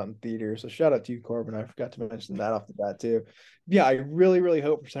fourth one out in theater. So shout out to you, Corbin. I forgot to mention that off the bat, too. Yeah, I really, really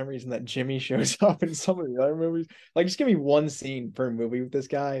hope for some reason that Jimmy shows up in some of the other movies. Like, just give me one scene per movie with this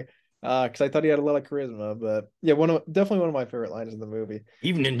guy, because I thought he had a lot of charisma. But yeah, definitely one of my favorite lines in the movie.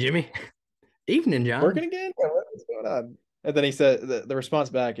 Evening, Jimmy. Evening, John. Working again? Yeah, what's going on? And then he said the response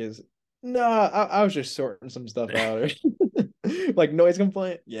back is, no, I was just sorting some stuff out. Like noise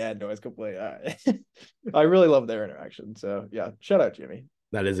complaint. Yeah, noise complaint. All right. I really love their interaction. So yeah, shout out Jimmy.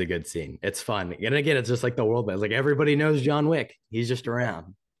 That is a good scene. It's fun. And again, it's just like the world. It's like everybody knows John Wick. He's just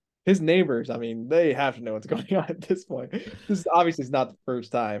around. His neighbors, I mean, they have to know what's going on at this point. This is obviously not the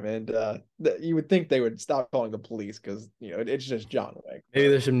first time. And you would think they would stop calling the police because, you know, it's just John Wick. Maybe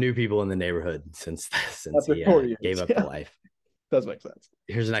there's some new people in the neighborhood since he gave up the life. Does make sense.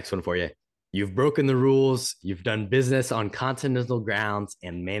 Here's the next one for you. You've broken the rules. You've done business on continental grounds,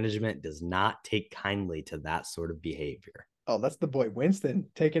 and management does not take kindly to that sort of behavior. Oh, that's the boy Winston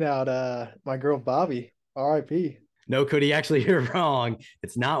taking out my girl Bobby. R.I.P. No, Cody, actually, you're wrong.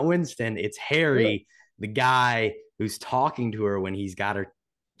 It's not Winston. It's Harry, the guy who's talking to her when he's got her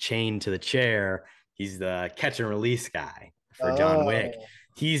chained to the chair. He's the catch and release guy for John Wick.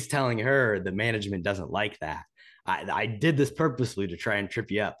 He's telling her the management doesn't like that. I did this purposely to try and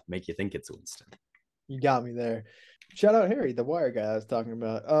trip you up, make you think it's Winston. You got me there. Shout out Harry, the wire guy I was talking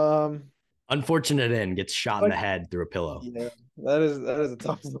about. Unfortunate end, gets shot in the head through a pillow. Yeah, that is a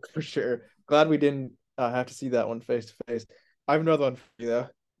tough look for sure. Glad we didn't have to see that one face to face. I have another one for you though.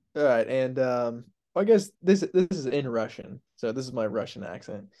 All right, and I guess this is in Russian, so this is my Russian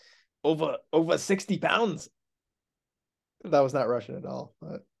accent. Over 60 pounds. That was not Russian at all.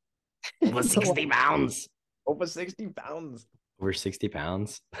 But over 60 pounds. Over 60 pounds. Over 60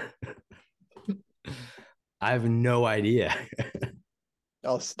 pounds. I have no idea.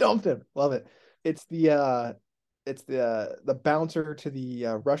 Oh, stumped him. Love it. It's the bouncer to the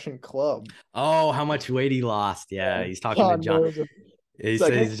Russian club. Oh, how much weight he lost. Yeah, he's talking to John. He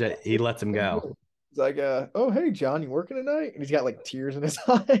says he lets him go. He's like, oh, hey, John, you working tonight? And he's got like tears in his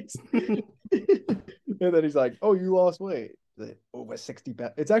eyes. And then he's like, oh, you lost weight. Over 60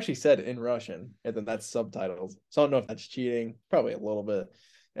 pounds. It's actually said in Russian, and then that's subtitles. So I don't know if that's cheating. Probably a little bit.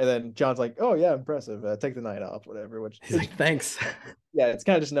 And then John's like, oh, yeah, impressive. Take the night off, whatever. Which he's like, thanks. Yeah, it's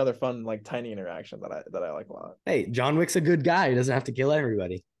kind of just another fun, like, tiny interaction that I like a lot. Hey, John Wick's a good guy. He doesn't have to kill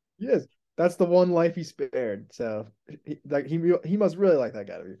everybody. Yes. That's the one life he spared. So he must really like that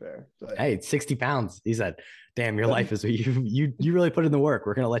guy, to be fair. So, hey, it's 60 pounds. He said, damn, your life is you really put in the work.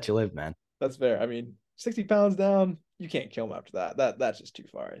 We're gonna let you live, man. That's fair. I mean, 60 pounds down, you can't kill him after that. That's just too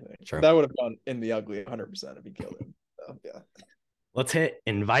far, I think. True. That would have gone in the ugly 100% if he killed him. So yeah. Let's hit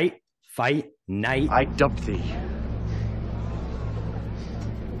invite, fight, night. I dub thee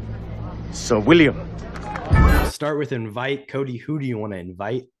Sir William. Start with invite. Cody, who do you want to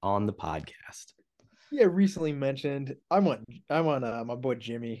invite on the podcast? Yeah, recently mentioned. I want my boy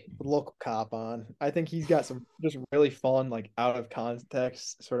Jimmy, the local cop, on. I think he's got some just really fun, like out of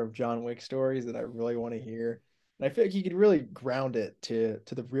context sort of John Wick stories that I really want to hear. And I feel like he could really ground it to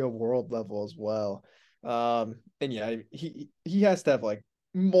the real world level as well. And yeah, he has to have like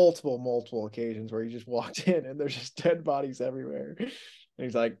multiple occasions where he just walked in and there's just dead bodies everywhere. And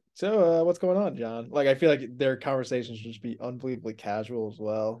he's like, so what's going on, John? Like, I feel like their conversations should just be unbelievably casual as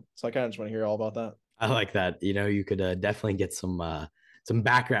well. So I kind of just want to hear all about that. I like that. You know, you could definitely get some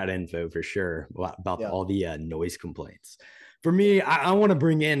background info for sure about all the noise complaints. For me, I want to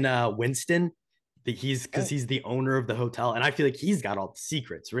bring in Winston. He's the owner of the hotel, and I feel like he's got all the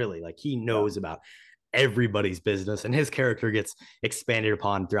secrets. Really, like he knows about everybody's business, and his character gets expanded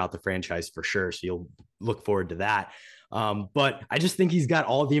upon throughout the franchise for sure. So you'll look forward to that. But I just think he's got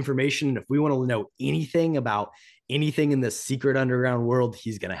all the information. If we want to know anything about anything in this secret underground world,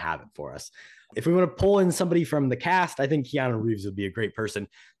 he's going to have it for us. If we want to pull in somebody from the cast, I think Keanu Reeves would be a great person.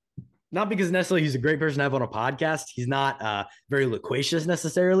 Not because necessarily he's a great person to have on a podcast. He's not very loquacious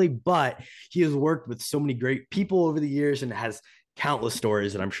necessarily, but he has worked with so many great people over the years and has countless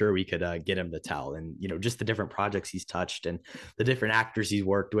stories that I'm sure we could get him to tell, and just the different projects he's touched and the different actors he's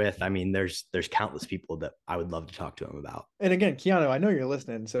worked with. I mean, there's countless people that I would love to talk to him about. And again, Keanu, I know you're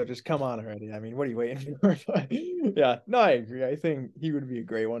listening, so just come on already. I mean, what are you waiting for? Yeah, no, I agree. I think he would be a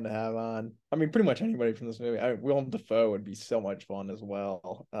great one to have on. I mean, pretty much anybody from this movie. Willem Dafoe would be so much fun as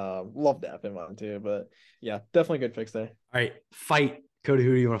well. Love to have him on too, but yeah, definitely good fix there. All right, fight. Cody,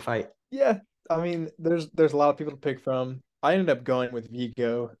 who do you want to fight? Yeah, I mean, there's a lot of people to pick from. I ended up going with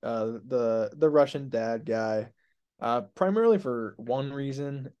Vigo, the Russian dad guy, primarily for one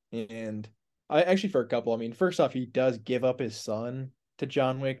reason, and I actually for a couple. I mean, first off, he does give up his son to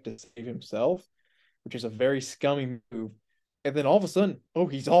John Wick to save himself, which is a very scummy move. And then all of a sudden, oh,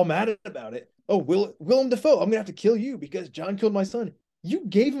 he's all mad about it. Oh, Willem Dafoe, I'm gonna have to kill you because John killed my son. You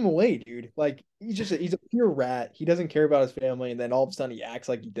gave him away, dude. Like he's a pure rat. He doesn't care about his family, and then all of a sudden he acts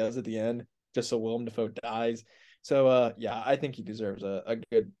like he does at the end, just so Willem Dafoe dies. So yeah, I think he deserves a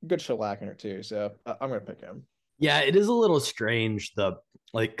good shellacking or two. So I'm gonna pick him. Yeah, it is a little strange, the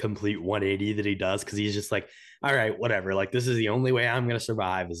like complete 180 that he does, because he's just like, all right, whatever. Like, this is the only way I'm gonna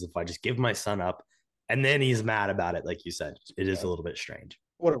survive is if I just give my son up. And then he's mad about it, like you said. It is a little bit strange.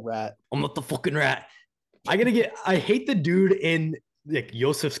 What a rat. I'm not the fucking rat. I hate the dude in like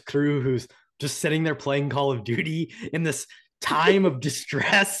Yosef's crew who's just sitting there playing Call of Duty in this time of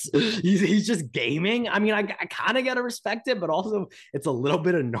distress. He's just gaming. I mean, I kind of gotta respect it, but also it's a little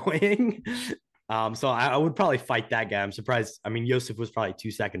bit annoying. So I would probably fight that guy. I'm surprised. I mean, Yosef was probably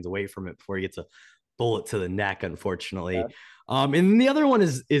 2 seconds away from it before he gets a bullet to the neck, unfortunately. Yeah. And the other one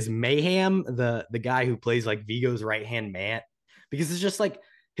is Mayhem, the guy who plays like Vigo's right hand man, because it's just like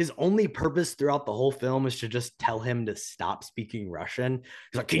his only purpose throughout the whole film is to just tell him to stop speaking Russian.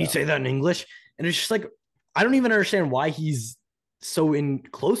 He's like, can you say that in English? And it's just like, I don't even understand why he's so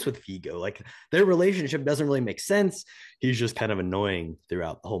close with Vigo. Like, their relationship doesn't really make sense. He's just kind of annoying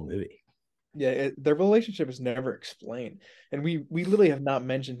throughout the whole movie. Yeah, their relationship is never explained, and we literally have not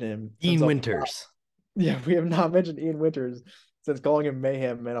mentioned him. Ian Winters. Yeah, we have not mentioned Ian Winters since calling him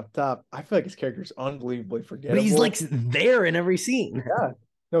Mayhem Man up top. I feel like his character is unbelievably forgettable. But he's like there in every scene. Yeah,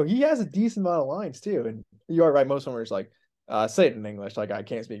 no, he has a decent amount of lines too, and you are right. Most of them are just like, say it in English, like I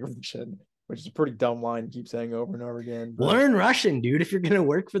can't speak Russian, which is a pretty dumb line to keep saying over and over again. But learn Russian, dude. If you're gonna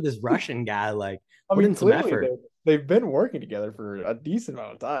work for this Russian guy, like, put in some effort. They've been working together for a decent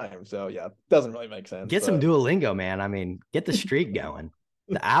amount of time. So yeah, it doesn't really make sense. Get some Duolingo, man. I mean, get the streak going.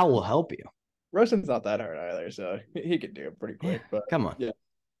 The owl will help you. Russian's not that hard either, so he could do it pretty quick. But come on. Yeah.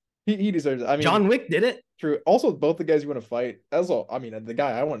 He deserves it. I mean, John Wick did it. True. Also, both the guys you want to fight, I mean, the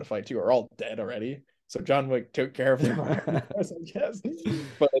guy I want to fight too are all dead already. So John Wick took care of them, I guess.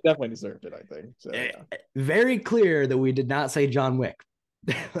 But they definitely deserved it, I think. So yeah. Very clear that we did not say John Wick.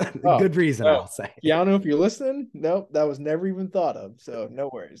 Good reason, I'll say. Keanu, if you're listening, nope, that was never even thought of. So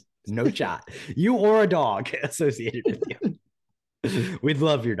no worries. No shot. You or a dog associated with you. We'd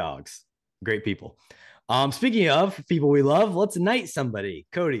love your dogs. Great people. Speaking of people we love, let's knight somebody.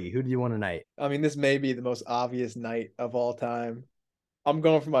 Cody, who do you want to knight? I mean, this may be the most obvious knight of all time. I'm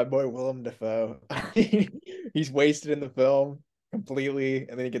going for my boy Willem Dafoe. He's wasted in the film completely,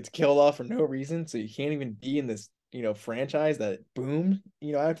 and then he gets killed off for no reason. So you can't even be in this, franchise that boomed,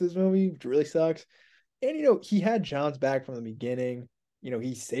 after this movie, which really sucks. And, he had John's back from the beginning.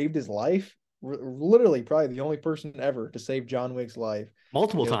 He saved his life. Literally, probably the only person ever to save John Wick's life.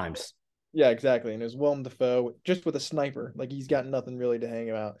 Multiple times. Yeah, exactly. And it was Willem Dafoe just with a sniper. Like, he's got nothing really to hang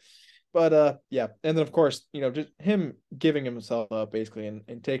about. But yeah, and then of course, just him giving himself up basically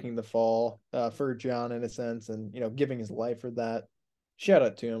and taking the fall for John in a sense, and giving his life for that. Shout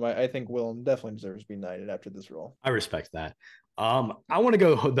out to him. I think Willem definitely deserves to be knighted after this role. I respect that. I want to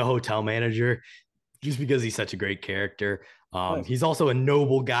go the hotel manager just because he's such a great character. Nice. He's also a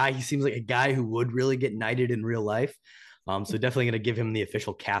noble guy. He seems like a guy who would really get knighted in real life. So definitely going to give him the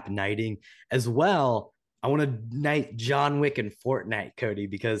official KHAP knighting as well. I want to knight John Wick and Fortnite, Cody,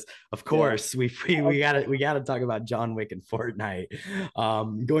 because of course we gotta talk about John Wick and Fortnite.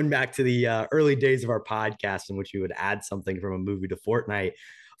 Going back to the early days of our podcast in which we would add something from a movie to Fortnite.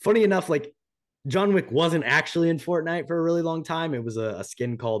 Funny enough, like John Wick wasn't actually in Fortnite for a really long time. It was a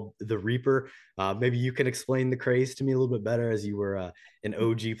skin called the Reaper. Maybe you can explain the craze to me a little bit better as you were an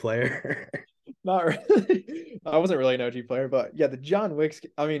OG player. Not really. I wasn't really an OG player, but yeah, the John Wick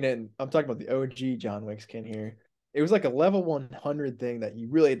skin, I mean, and I'm talking about the OG John Wick skin here. It was like a level 100 thing that you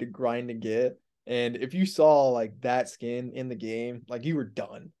really had to grind to get. And if you saw like that skin in the game, like you were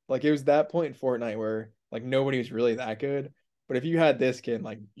done. Like it was that point in Fortnite where like nobody was really that good. But if you had this skin,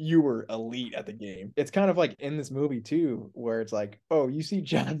 like you were elite at the game. It's kind of like in this movie too, where it's like, oh, you see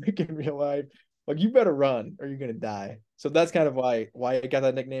John Wick in real life, Like, you better run or you're gonna die. So that's kind of why I got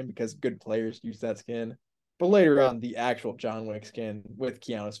that nickname, because good players use that skin. But later on, the actual John Wick skin with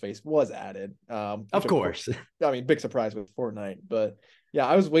Keanu's face was added. Of course. I mean, big surprise with Fortnite. But yeah,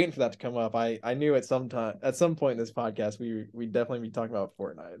 I was waiting for that to come up. I knew at some point in this podcast we definitely be talking about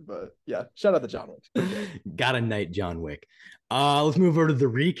Fortnite. But yeah, shout out to John Wick. Got a night, John Wick. Let's move over to the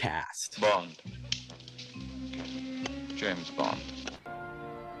recast. Bond. James Bond.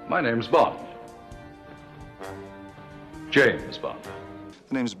 My name's Bond. James Bond.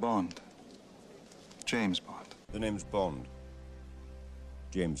 The name's Bond. James Bond. The name's Bond.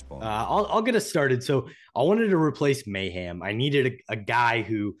 James Bond. I'll get us started. So I wanted to replace Mayhem. I needed a guy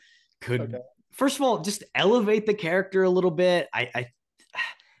who could, first of all, just elevate the character a little bit. I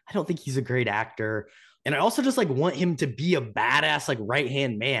don't think he's a great actor. And I also just like want him to be a badass, like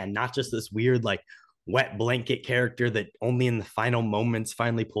right-hand man, not just this weird, like wet blanket character that only in the final moments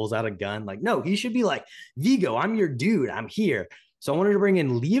finally pulls out a gun. Like, no, he should be like, Vigo, I'm your dude. I'm here. So I wanted to bring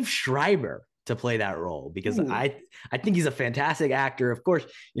in Liev Schreiber to play that role, because I think he's a fantastic actor. Of course,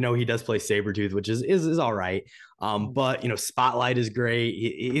 you know, he does play Sabretooth, which is all right. But, you know, Spotlight is great.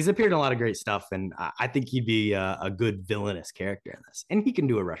 He's appeared in a lot of great stuff. And I think he'd be a good villainous character in this. And he can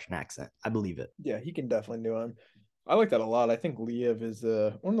do a Russian accent. I believe it. Yeah, he can definitely do him. I like that a lot. I think Liev is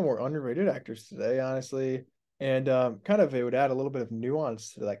one of the more underrated actors today, honestly. And kind of it would add a little bit of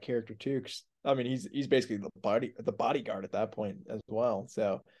nuance to that character too. 'Cause, I mean, he's basically the bodyguard at that point as well.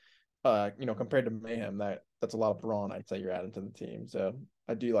 So you know, compared to Mayhem, that's a lot of brawn, I'd say, you're adding to the team. So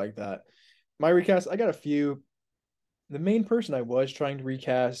I do like that. My recast, I got a few. The main person I was trying to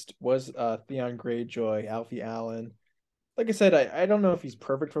recast was Theon Greyjoy, Alfie Allen. Like I said, I don't know if he's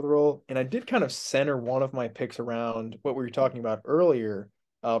perfect for the role, and I did kind of center one of my picks around what we were talking about earlier,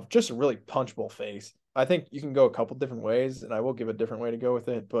 of just a really punchable face. I think you can go a couple different ways, and I will give a different way to go with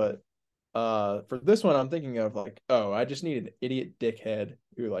it, but for this one, I'm thinking of like, oh, I just need an idiot dickhead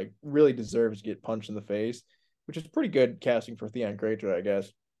who like really deserves to get punched in the face, which is pretty good casting for Theon Greyjoy, I guess.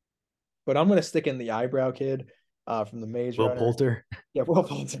 But I'm gonna stick in the eyebrow kid from the Maze Will Runner. Poulter. Yeah, Will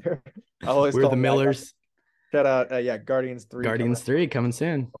Poulter. We're the Millers. Shout out, yeah, Guardians 3. Guardians 3 coming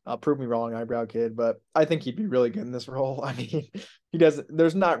soon. Prove me wrong, eyebrow kid, but I think he'd be really good in this role. I mean,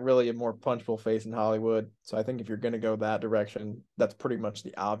 there's not really a more punchable face in Hollywood. So I think if you're going to go that direction, that's pretty much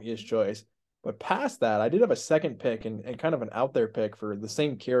the obvious choice. But past that, I did have a second pick and kind of an out there pick for the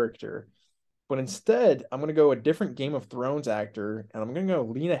same character. But instead, I'm going to go a different Game of Thrones actor, and I'm going to go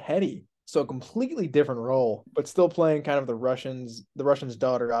Lena Headey. So a completely different role, but still playing kind of the Russian's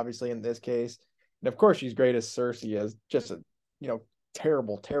daughter, obviously, in this case. And of course, she's great as Cersei, as just a, you know,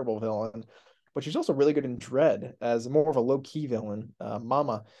 terrible, terrible villain. But she's also really good in Dread as more of a low-key villain.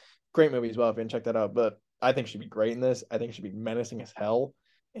 Mama, great movie as well, if you didn't check that out. But I think she'd be great in this. I think she'd be menacing as hell.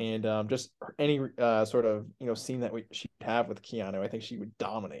 And just any sort of, you know, scene that she'd have with Keanu, I think she would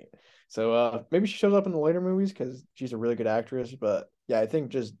dominate. So maybe she shows up in the later movies because she's a really good actress. But yeah, I think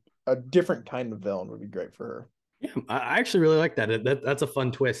just a different kind of villain would be great for her. Yeah, I actually really like that. That's a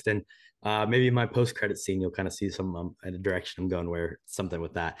fun twist. And maybe in my post-credit scene, you'll kind of see some in the direction I'm going, where something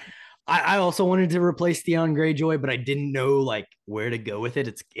with that. I also wanted to replace Theon Greyjoy, but I didn't know like where to go with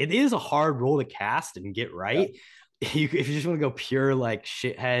it. It is a hard role to cast and get right. Yeah. If you just want to go pure like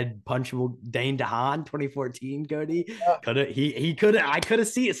shithead punchable Dane DeHaan 2014, Cody, yeah. I could have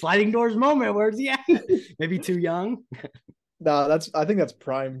seen it, sliding doors moment. Where's he at? Maybe too young. No, I think that's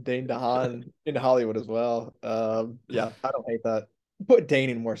prime Dane DeHaan in Hollywood as well. Yeah, I don't hate that. Put Dane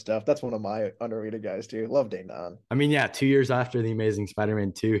in more stuff. That's one of my underrated guys too. Love Dane DeHaan. I mean, yeah, 2 years after The Amazing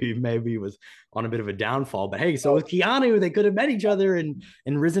Spider-Man 2, he maybe was on a bit of a downfall. But hey, so with Keanu, they could have met each other and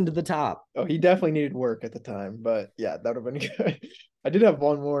risen to the top. Oh, he definitely needed work at the time. But yeah, that would have been good. I did have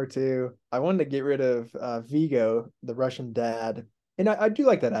one more too. I wanted to get rid of Vigo, the Russian dad. And I do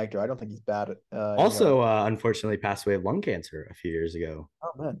like that actor. I don't think he's bad at also unfortunately passed away of lung cancer a few years ago.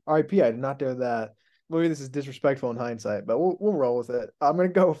 Oh man. R.I.P. I did not know that. Maybe this is disrespectful in hindsight, but we'll roll with it. I'm gonna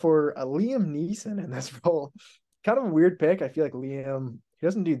go for Liam Neeson in this role. Kind of a weird pick. I feel like Liam, he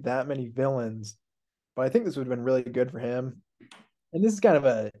doesn't do that many villains, but I think this would have been really good for him. And this is kind of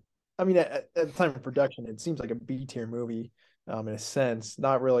at the time of production, it seems like a B-tier movie. In a sense,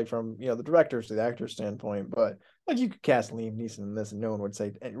 not really from, you know, the director's to the actor's standpoint, but like you could cast Liam Neeson in this and no one would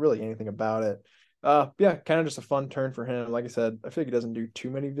say really anything about it. Yeah, kind of just a fun turn for him. Like I said, I feel like he doesn't do too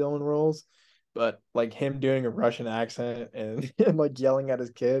many villain roles, but like him doing a Russian accent and like yelling at his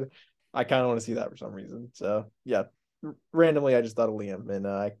kid, I kind of want to see that for some reason. So yeah, randomly I just thought of Liam, and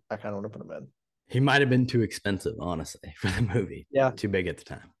I kind of want to put him in. He might have been too expensive, honestly, for the movie. Yeah, too big at the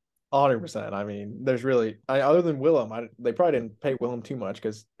time. 100%. I mean, there's really other than Willem, they probably didn't pay Willem too much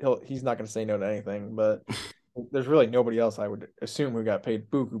because he's not going to say no to anything. But there's really nobody else I would assume who got paid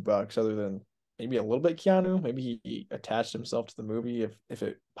buku bucks other than maybe a little bit Keanu. Maybe he attached himself to the movie if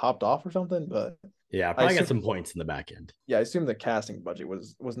it popped off or something. But Yeah, probably got some points in the back end. Yeah, I assume the casting budget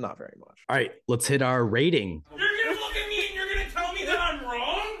was not very much. All right, let's hit our rating. You're gonna look at me and you're gonna tell me that I'm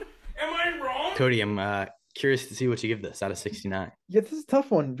wrong? Am I wrong? Cody, I'm curious to see what you give this out of 69. Yeah, this is a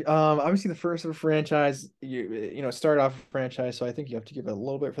tough one. Obviously the first of a franchise, you know, start off a franchise, so I think you have to give it a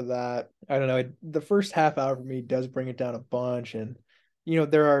little bit for that. I don't know. The first half hour for me does bring it down a bunch, and you know,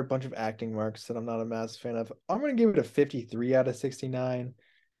 there are a bunch of acting marks that I'm not a massive fan of. I'm gonna give it a 53 out of 69.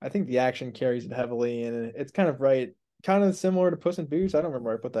 I think the action carries it heavily, and it's kind of similar to Puss in Boots. I don't remember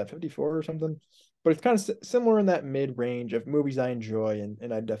where I put that, 54 or something, but it's kind of similar in that mid range of movies I enjoy,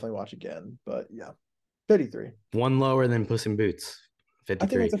 and I'd definitely watch again. But yeah, 53. One lower than Puss in Boots. 53.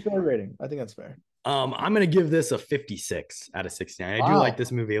 I think that's a fair rating. I think that's fair. I'm gonna give this a 56 out of 69. Wow. I do like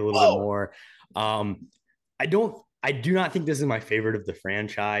this movie a little bit more. I do not think this is my favorite of the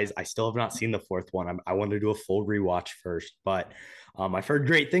franchise. I still have not seen the fourth one. I want to do a full rewatch first, but I've heard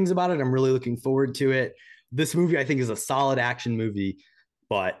great things about it. I'm really looking forward to it. This movie, I think, is a solid action movie,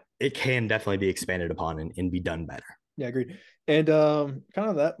 but it can definitely be expanded upon and be done better. Yeah, agreed. And kind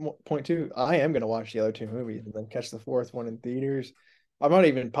of that point too, I am going to watch the other two movies and then catch the fourth one in theaters. I might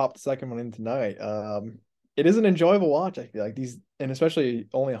even pop the second one in tonight. It is an enjoyable watch, I feel like, these, and especially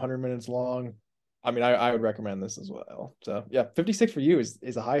only 100 minutes long. I mean, I would recommend this as well. So yeah, 56 for you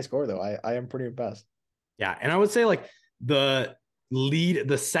is a high score though. I am pretty impressed. Yeah, and I would say like the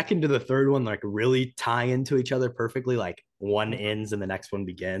second to the third one like really tie into each other perfectly. Like one ends and the next one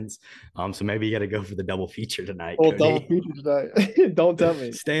begins. So maybe you got to go for the double feature tonight. Oh, double feature tonight! Don't tell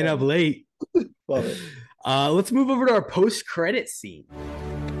me. Staying up late. Love it. Let's move over to our post-credit scene.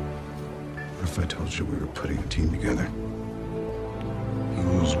 What if I told you we were putting a team together?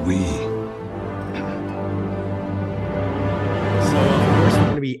 Who's we? So, of course, we're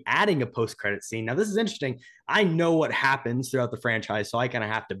going to be adding a post-credit scene. Now, this is interesting. I know what happens throughout the franchise, so I kind of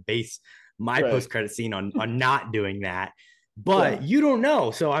have to base my post-credit scene on not doing that. But you don't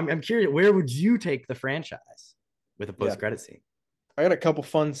know. So I'm curious, where would you take the franchise with a post-credit scene? I got a couple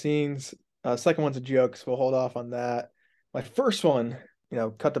fun scenes. Second one's a joke, so we'll hold off on that. My first one, you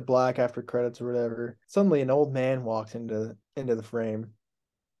know, cut to black after credits or whatever. Suddenly an old man walks into the frame.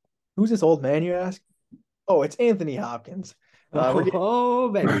 Who's this old man, you ask? Oh, it's Anthony Hopkins. Baby.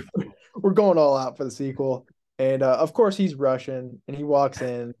 We're going all out for the sequel. And of course he's Russian and he walks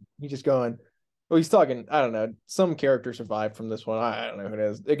in, he's just going, well, he's talking, I don't know, some character survived from this one. I don't know who it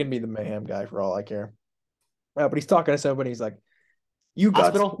is. It can be the Mayhem guy for all I care. But he's talking to somebody, he's like, you got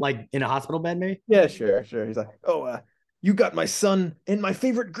hospital, like in a hospital bed, maybe? Yeah, sure. He's like, oh, you got my son and my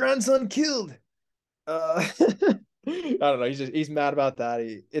favorite grandson killed. I don't know. He's mad about that.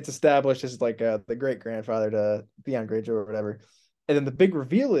 It's established as like the great grandfather to Theon Greyjoy or whatever. And then the big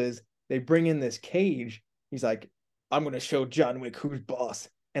reveal is they bring in this cage. He's like, I'm gonna show John Wick who's boss.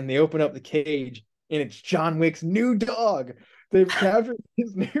 And they open up the cage, and it's John Wick's new dog. They've captured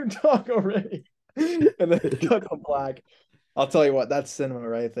his new dog already, and then cut to black. I'll tell you what, that's cinema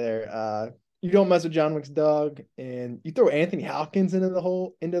right there. You don't mess with John Wick's dog, and you throw Anthony Hopkins into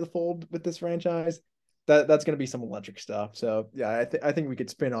the fold with this franchise. That's going to be some electric stuff. So yeah, I think we could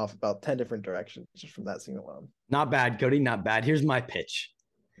spin off about 10 different directions just from that scene alone. Not bad, Cody. Not bad. Here's my pitch.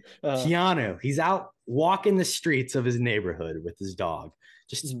 Keanu, he's out walking the streets of his neighborhood with his dog.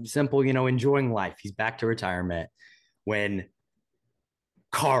 Just simple, you know, enjoying life. He's back to retirement when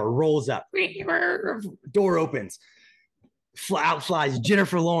car rolls up, door opens, out flies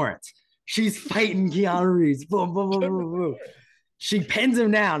Jennifer Lawrence. She's fighting Keanu Reeves. Boom, boom, boom, boom, boom. She pins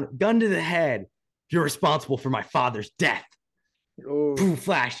him down, gun to the head. You're responsible for my father's death. Boom,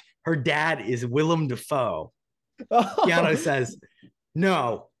 flash. Her dad is Willem Dafoe. Keanu says,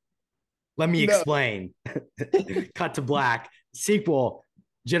 no, let me explain. Cut to black. Sequel,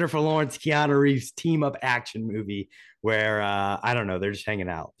 Jennifer Lawrence, Keanu Reeves team up action movie where, I don't know, they're just hanging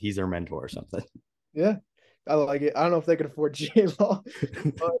out. He's their mentor or something. Yeah, I like it. I don't know if they could afford J-Law,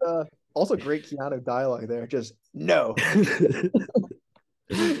 but also great Keanu dialogue there. Just no.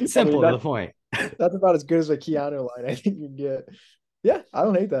 Simple to the point. That's about as good as a Keanu line I think you can get. Yeah, I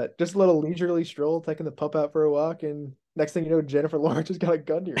don't hate that. Just a little leisurely stroll, taking the pup out for a walk, and next thing you know, Jennifer Lawrence just got a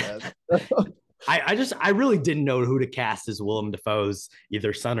gun to your head. I really didn't know who to cast as Willem Dafoe's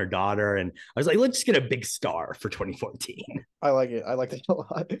either son or daughter, and I was like, let's just get a big star for 2014. I like it. I like that a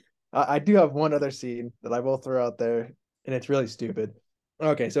lot. I do have one other scene that I will throw out there, and it's really stupid.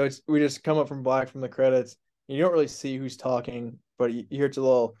 Okay, so we just come up from black from the credits. You don't really see who's talking, but you hear it's a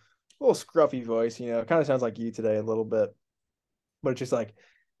little little scruffy voice, kind of sounds like you today a little bit, but it's just like,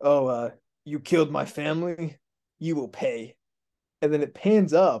 oh, you killed my family, you will pay. And then it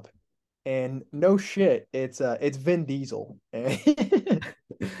pans up, and no shit, it's Vin Diesel.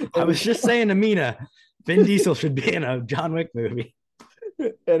 I was just saying to Mina, Vin Diesel should be in a John Wick movie.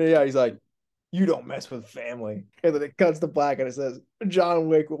 And yeah, he's like, you don't mess with family. And then it cuts to black and it says, John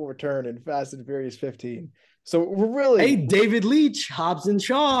Wick will return in Fast and Furious 15. So we're really. Hey, David Leitch, Hobbs and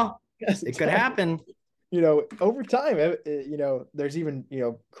Shaw. Yes, it could happen. Over time, there's even,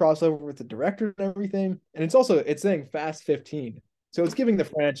 crossover with the director and everything. And it's saying Fast 15. So it's giving the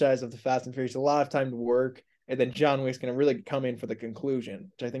franchise of the Fast and Furious a lot of time to work. And then John Wick's going to really come in for the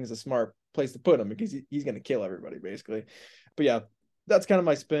conclusion, which I think is a smart place to put him because he's going to kill everybody, basically. But yeah, that's kind of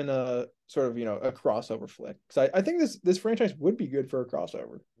my spin, sort of, a crossover flick. Because I think this franchise would be good for a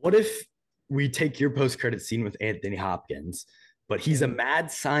crossover. What if we take your post-credit scene with Anthony Hopkins, but he's a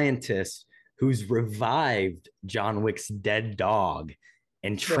mad scientist who's revived John Wick's dead dog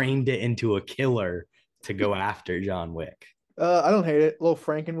and trained it into a killer to go after John Wick? I don't hate it. A little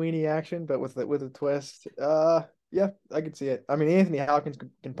Frankenweenie action, but with a twist. Yeah, I could see it. I mean, Anthony Hopkins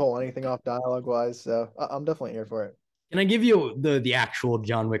can pull anything off dialogue-wise, so I'm definitely here for it. Can I give you the actual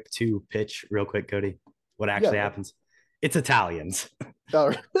John Wick 2 pitch real quick, Cody? What actually happens? It's Italians.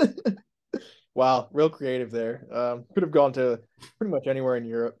 Wow, real creative there. Could have gone to pretty much anywhere in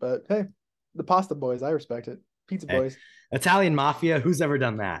Europe, but hey, the pasta boys, I respect it. Pizza boys. Italian mafia, who's ever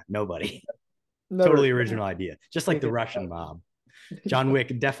done that? Nobody. Totally original idea. Just like the Russian mob. John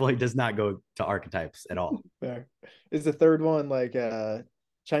Wick definitely does not go to archetypes at all. Fair. Is the third one like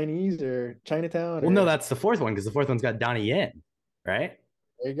Chinese or Chinatown? Well, no, that's the fourth one because the fourth one's got Donnie Yen, right?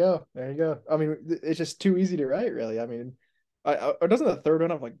 There you go. I mean, it's just too easy to write, really. I mean, or doesn't the third one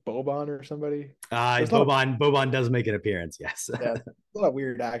have like Boban or somebody? Boban does make an appearance, yes. Yeah, a lot of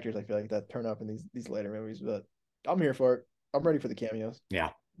weird actors I feel like that turn up in these later movies, but I'm here for it. I'm ready for the cameos. Yeah,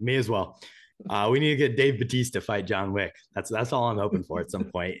 me as well. We need to get Dave Bautista to fight John Wick. That's all I'm hoping for at some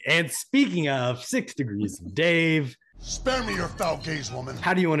point. And speaking of 6 Degrees of Dave, spare me your foul gaze, woman.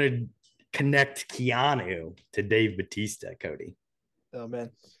 How do you want to connect Keanu to Dave Bautista, Cody? Oh man,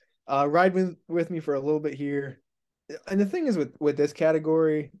 ride with me for a little bit here. And the thing is with this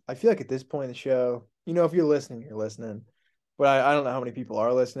category, I feel like at this point in the show, if you're listening, you're listening. But I don't know how many people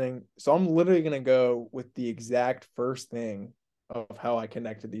are listening. So I'm literally gonna go with the exact first thing of how I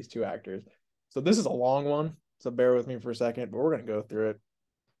connected these two actors. So this is a long one, so bear with me for a second, but we're going to go through it.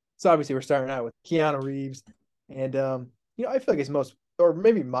 So obviously we're starting out with Keanu Reeves. And, I feel like his most, or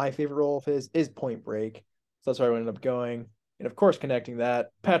maybe my favorite role of his is Point Break. So that's where I ended up going. And of course, connecting that,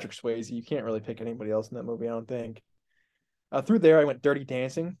 Patrick Swayze. You can't really pick anybody else in that movie, I don't think. Through there, I went Dirty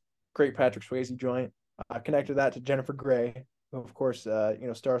Dancing. Great Patrick Swayze joint. I connected that to Jennifer Grey, who of course,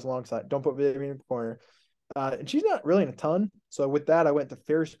 stars alongside. Don't put Vivian in the corner. And she's not really in a ton. So with that, I went to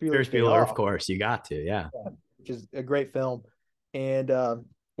Ferris Bueller. Of course. You got to, yeah. Which is a great film. And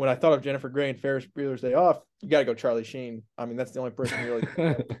when I thought of Jennifer Grey and Ferris Bueller's Day Off, you got to go Charlie Sheen. I mean, that's the only person really.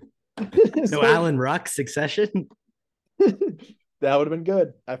 No Alan Ruck, Succession? That would have been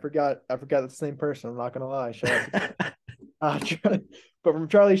good. I forgot that's the same person. I'm not going to lie. But from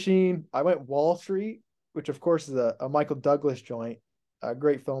Charlie Sheen, I went Wall Street, which of course is a Michael Douglas joint. A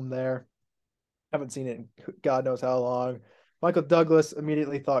great film there. Haven't seen it in God knows how long. Michael Douglas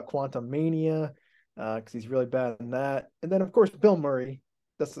immediately thought Quantum Mania because he's really bad in that. And then, of course, Bill Murray.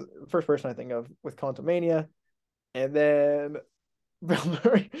 That's the first person I think of with Quantum Mania. And then Bill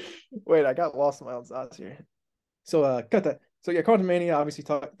Murray. Wait, I got lost in my own thoughts here. So cut that. So yeah, Quantum Mania, obviously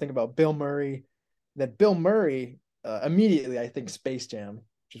think about Bill Murray. Then Bill Murray, immediately I think Space Jam,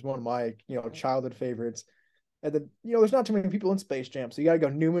 which is one of my childhood favorites. And then, there's not too many people in Space Jam. So you got to go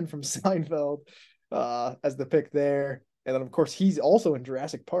Newman from Seinfeld as the pick there. And then, of course, he's also in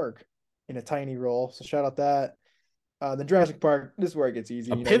Jurassic Park in a tiny role. So shout out that. Then Jurassic Park, this is where it gets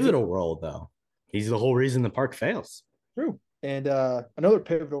easy. A pivotal role, though. He's the whole reason the park fails. True. And another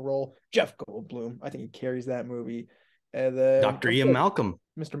pivotal role, Jeff Goldblum. I think he carries that movie. And then Dr. Ian Malcolm.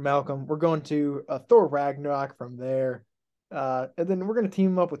 Mr. Malcolm. We're going to Thor Ragnarok from there. And then we're going to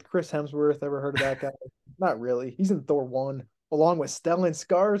team him up with Chris Hemsworth. Ever heard of that guy? Not really. He's in Thor 1, along with Stellan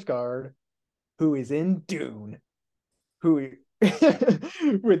Skarsgård, who is in Dune,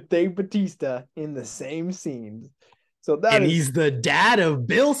 with Dave Bautista in the same scenes. So he's the dad of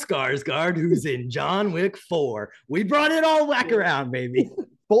Bill Skarsgård, who's in John Wick 4. We brought it all back around, baby.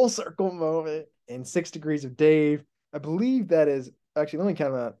 Full circle moment in 6 Degrees of Dave. I believe that is actually, let me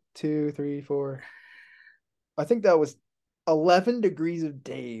count them out. 2, 3, 4. I think that was 11 Degrees of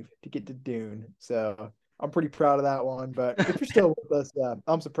Dave to get to Dune. So I'm pretty proud of that one. But if you're still with us,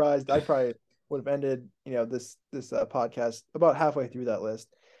 I'm surprised. I probably would have ended, this podcast about halfway through that list.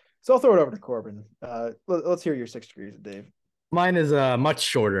 So I'll throw it over to Corbin. Let's hear your 6 degrees of Dave. Mine is much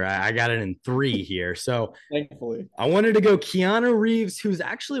shorter. I got it in 3 here. So thankfully, I wanted to go Keanu Reeves, who's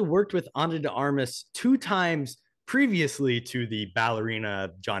actually worked with Ana de Armas 2 times previously to the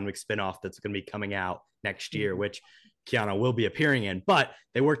ballerina John Wick spinoff that's going to be coming out next year, which Keanu will be appearing in. But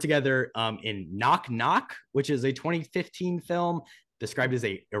they worked together in Knock Knock, which is a 2015 film described as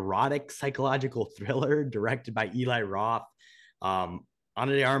a erotic psychological thriller directed by Eli Roth. Ana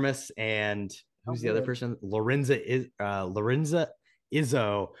de Armas and who's the other person? Lorenza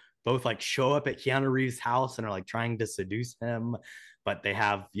Izzo both like show up at Keanu Reeves' house and are like trying to seduce him, but they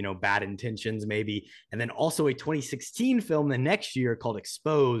have, bad intentions maybe. And then also a 2016 film the next year called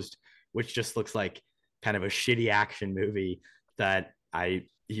Exposed, which just looks like kind of a shitty action movie that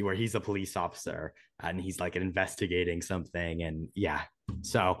where he's a police officer and he's like investigating something. And yeah,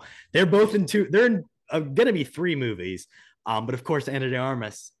 so they're both in 2. They're in going to be 3 movies. But of course, Ana de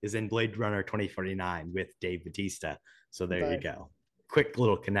Armas is in Blade Runner 2049 with Dave Bautista. So there you go. Quick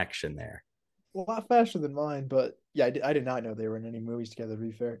little connection there. A lot faster than mine, but yeah, I did not know they were in any movies together, to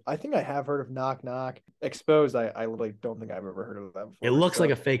be fair. I think I have heard of Knock Knock. Exposed, I literally don't think I've ever heard of that before. It looks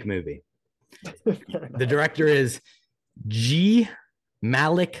like a fake movie. The director is G.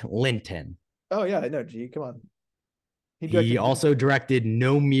 Malik Linton. Oh, yeah, I know G. Come on. He also directed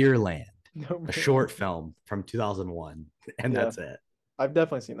No Mere Land. A short film from 2001, and that's it. I've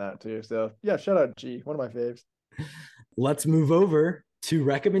definitely seen that too. So yeah, shout out G, one of my faves. Let's move over to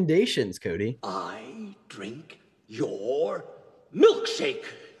recommendations, Cody. I drink your milkshake.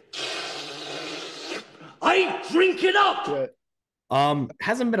 I drink it up.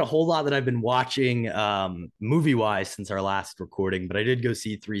 Hasn't been a whole lot that I've been watching movie wise since our last recording, but I did go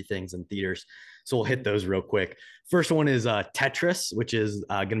see 3 things in theaters. So we'll hit those real quick. First one is Tetris, which is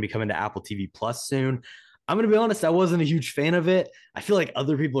going to be coming to Apple TV Plus soon. I'm going to be honest, I wasn't a huge fan of it. I feel like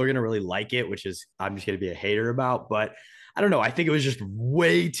other people are going to really like it, which is I'm just going to be a hater about. But I don't know. I think it was just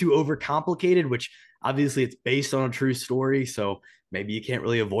way too overcomplicated, which obviously it's based on a true story. So maybe you can't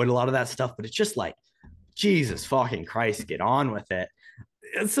really avoid a lot of that stuff. But it's just like, Jesus fucking Christ, get on with it.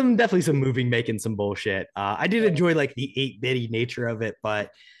 Definitely some moving, making some bullshit. I did enjoy like the 8-bitty nature of it, but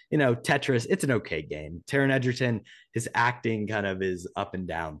Tetris, it's an okay game. Taron Egerton, his acting kind of is up and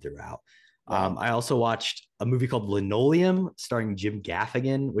down throughout. I also watched a movie called Linoleum starring Jim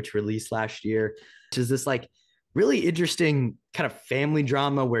Gaffigan, which released last year, which is this like really interesting kind of family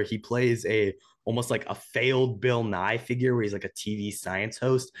drama where he plays almost like a failed Bill Nye figure where he's like a TV science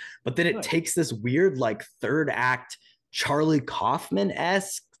host, but then it takes this weird like 3rd act Charlie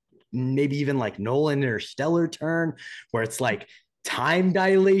Kaufman-esque, maybe even like Nolan Interstellar turn where it's like time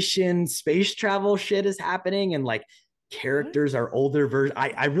dilation, space travel shit is happening, and like characters are older versions.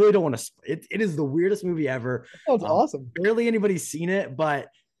 I really don't want to. It is the weirdest movie ever. That's awesome. Barely anybody's seen it, but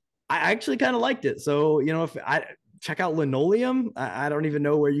I actually kind of liked it. So if I check out Linoleum, I don't even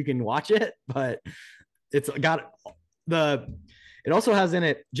know where you can watch it, but it's got It also has in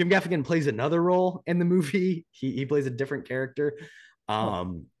it Jim Gaffigan plays another role in the movie. He plays a different character.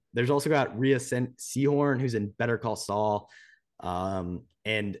 There's also got Rhea Seehorn, who's in Better Call Saul.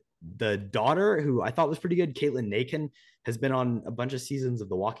 And the daughter, who I thought was pretty good, Caitlin Nakin, has been on a bunch of seasons of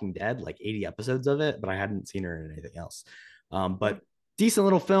The Walking Dead, like 80 episodes of it, but I hadn't seen her in anything else. But decent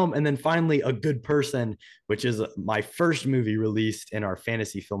little film. And then finally, A Good Person, which is my first movie released in our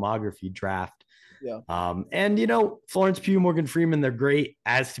fantasy filmography draft. Yeah. And Florence Pugh, Morgan Freeman, they're great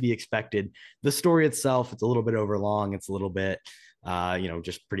as to be expected. The story itself, it's a little bit overlong. It's a little bit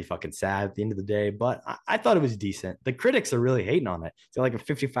just pretty fucking sad at the end of the day, but I thought it was decent. The critics are really hating on it. It's got like a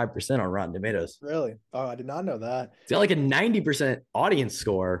 55% on Rotten Tomatoes. Really? Oh, I did not know that. It's got like a 90% audience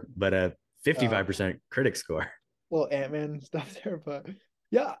score, but a 55% critic score. Little Ant-Man stuff there, but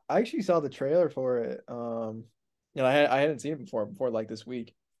yeah, I actually saw the trailer for it. I hadn't seen it before like this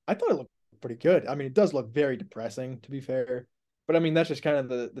week. I thought it looked pretty good. I mean, it does look very depressing, to be fair, but I mean that's just kind of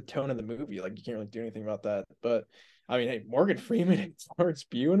the tone of the movie. Like you can't really do anything about that. But I mean, hey, Morgan Freeman and Florence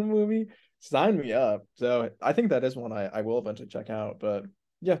Pugh in a movie, sign me up. So I think that is one I will eventually check out. But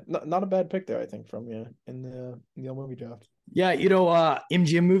yeah, not a bad pick there, I think, from you in the old movie draft. Yeah,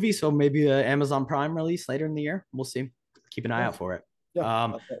 MGM movie, so maybe the Amazon Prime release later in the year. We'll see. Keep an eye out for it.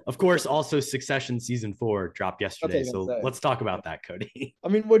 Yeah, of course, also Succession season 4 dropped yesterday. So let's talk about that, Cody. I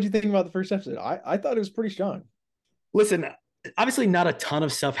mean, what do you think about the first episode? I thought it was pretty strong. Listen, obviously not a ton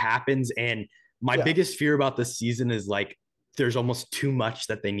of stuff happens, and my biggest fear about this season is like there's almost too much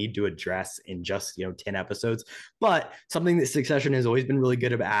that they need to address in just 10 episodes. But something that Succession has always been really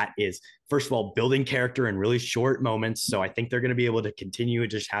good at is, first of all, building character in really short moments. So I think they're going to be able to continue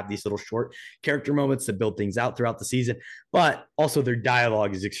and just have these little short character moments to build things out throughout the season. But also their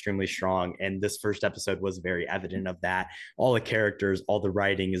dialogue is extremely strong, and this first episode was very evident of that. All the characters, all the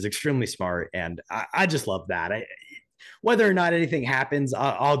writing is extremely smart, and I just love that. Whether or not anything happens,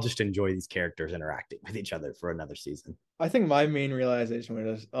 I'll just enjoy these characters interacting with each other for another season. I think my main realization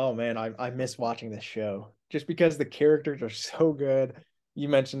was, oh man, I miss watching this show just because the characters are so good. You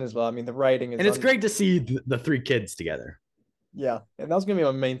mentioned as well. I mean, the writing is, and it's great to see the three kids together. Yeah, and that was gonna be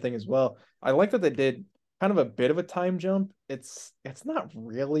my main thing as well. I like that they did kind of a bit of a time jump. It's not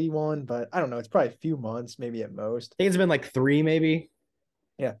really one, but I don't know. It's probably a few months, maybe at most. I think it's been like 3, maybe.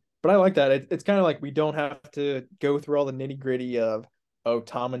 Yeah, but I like that. It's kind of like we don't have to go through all the nitty gritty of, oh,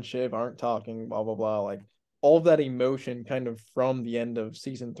 Tom and Shiv aren't talking, blah blah blah. Like all of that emotion kind of from the end of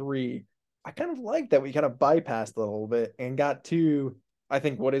season 3. I kind of like that we kind of bypassed a little bit and got to, I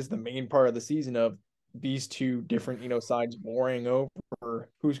think, what is the main part of the season of these two different, sides warring over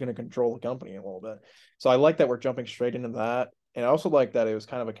who's going to control the company a little bit. So I like that we're jumping straight into that. And I also like that it was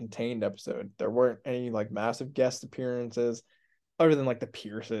kind of a contained episode. There weren't any like massive guest appearances other than like the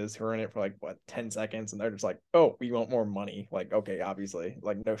Pierces who are in it for like 10 seconds. And they're just like, oh, we want more money. Like, okay, obviously,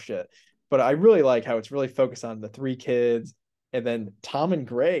 like no shit. But I really like how it's really focused on the 3 kids. And then Tom and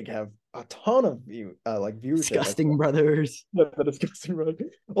Greg have a ton of viewership. Disgusting brothers. The disgusting brother.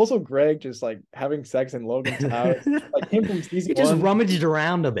 Also, Greg just like having sex in Logan's house. Like him from season 1. He just rummaged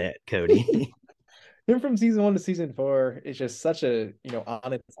around a bit, Cody. Him from season 1 to season 4 is just such a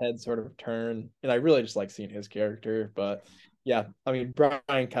on its head sort of turn, and I really just like seeing his character. But yeah, I mean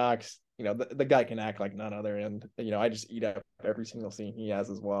Brian Cox, the guy can act like none other, and I just eat up every single scene he has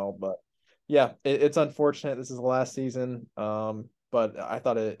as well. But yeah, it's unfortunate this is the last season. But I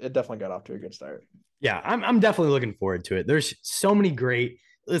thought it definitely got off to a good start. Yeah, I'm definitely looking forward to it. There's so many great.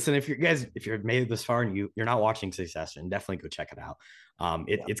 Listen, if you're made it this far and you're not watching Succession, definitely go check it out.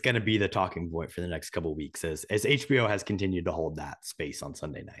 It's going to be the talking point for the next couple of weeks as HBO has continued to hold that space on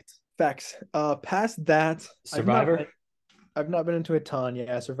Sunday nights. Facts. Past that, Survivor. I've not been into a ton.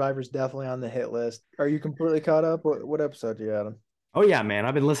 Yeah, Survivor's definitely on the hit list. Are you completely caught up? What episode do you have? Oh yeah, man.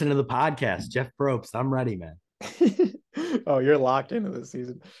 I've been listening to the podcast. Jeff Probst. I'm ready, man. Oh, you're locked into this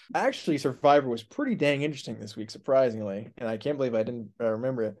season. Actually, Survivor was pretty dang interesting this week, surprisingly, and I can't believe I didn't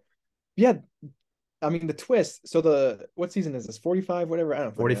remember it. Yeah, I mean the twist. So what season is this? 45, whatever. I don't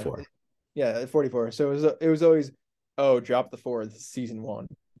know. 44. Yeah, 44. So it was always, oh, drop the 4. This is season 1.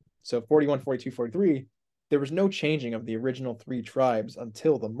 So 41, 42, 43. There was no changing of the original 3 tribes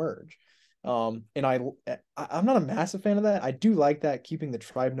until the merge. And I'm not a massive fan of that. I do like that, keeping the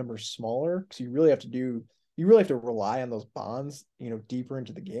tribe numbers smaller, because you really have to rely on those bonds, deeper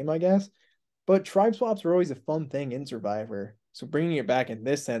into the game, I guess. But tribe swaps are always a fun thing in Survivor. So bringing it back in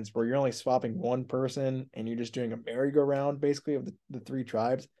this sense, where you're only swapping one person and you're just doing a merry-go-round, basically, of the 3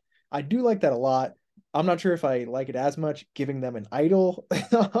 tribes, I do like that a lot. I'm not sure if I like it as much, giving them an idol.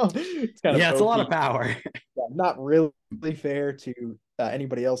 It's a lot of power. Yeah, not really fair to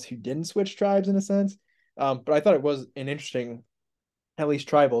anybody else who didn't switch tribes in a sense. But I thought it was an interesting, at least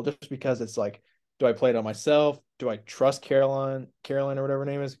tribal, just because it's like, do I play it on myself? Do I trust Caroline or whatever her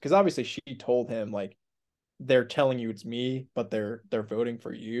name is? Because obviously she told him, like, they're telling you it's me, but they're voting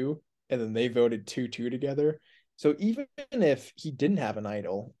for you. And then they voted 2-2 together. So even if he didn't have an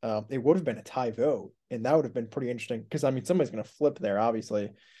idol, it would have been a tie vote. And that would have been pretty interesting. Because, I mean, somebody's going to flip there, obviously.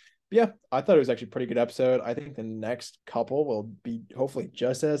 But yeah, I thought it was actually a pretty good episode. I think the next couple will be hopefully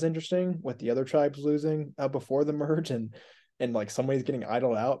just as interesting, with the other tribes losing before the merge and like somebody's getting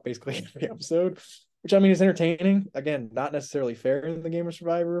idled out basically every episode, which I mean is entertaining. Again, not necessarily fair in the game of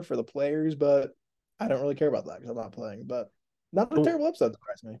Survivor for the players, but I don't really care about that because I'm not playing. But not a terrible episode,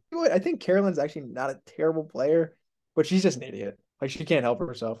 surprised me. I think Carolyn's actually not a terrible player, but she's just an idiot. Like, she can't help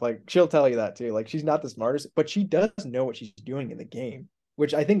herself. Like, she'll tell you that too. Like, she's not the smartest, but she does know what she's doing in the game,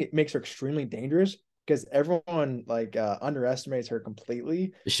 which I think it makes her extremely dangerous, because everyone underestimates her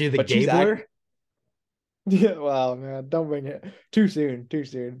completely. Is she the gambler? Yeah, well, man, don't bring it too soon.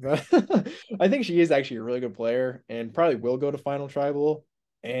 But I think she is actually a really good player and probably will go to Final Tribal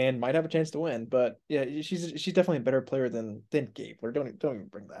and might have a chance to win. But yeah, she's definitely a better player than Gabler. Don't even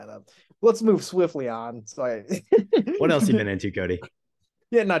bring that up. Let's move swiftly on. What else you been into, Cody?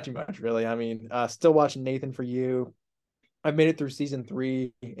 Yeah, not too much really. I mean, still watching Nathan For You. I've made it through season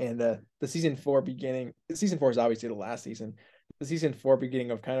 3 and the season 4 beginning. Season 4 is obviously the last season. The season 4 beginning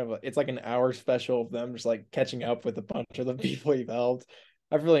of kind of it's like an hour special of them just like catching up with a bunch of the people you've helped.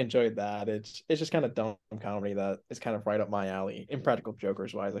 I've really enjoyed that. It's just kind of dumb comedy that is kind of right up my alley. Impractical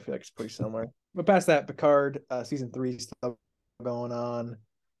Jokers wise, I feel like it's pretty similar. But past that, Picard season 3 stuff going on.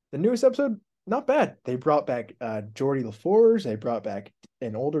 The newest episode, not bad. They brought back Geordi LaForge. They brought back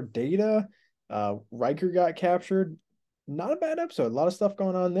an older Data. Riker got captured. Not a bad episode. A lot of stuff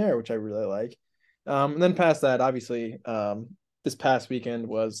going on there, which I really like. And then past that, obviously, this past weekend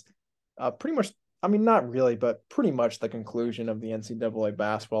was pretty much, I mean, not really, but pretty much the conclusion of the NCAA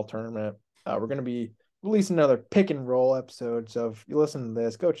basketball tournament. We're going to be releasing another pick and roll episode. So if you listen to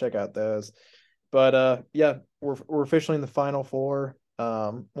this, go check out those. But yeah, we're officially in the Final Four.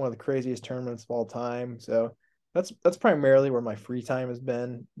 One of the craziest tournaments of all time. So that's primarily where my free time has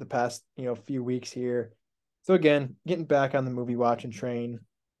been the past, few weeks here. So again, getting back on the movie watching train.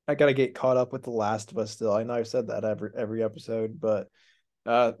 I gotta get caught up with The Last of Us still. I know I've said that every episode, but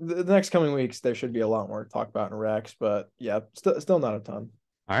the next coming weeks there should be a lot more to talk about in Rex. But yeah, still not a ton.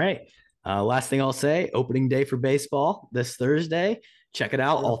 All right. Last thing I'll say, opening day for baseball this Thursday. Check it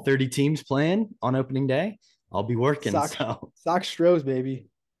out. Yeah. All 30 teams playing on opening day. I'll be working. Sox Stros, baby.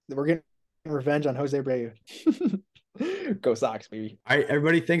 We're getting revenge on Jose Abreu. Go Sox, baby. All right,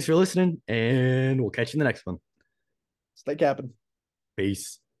 everybody. Thanks for listening, and we'll catch you in the next one. Stay capping.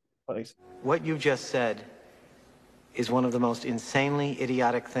 Peace. Peace. What you just said is one of the most insanely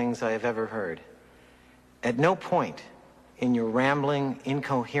idiotic things I have ever heard. At no point in your rambling,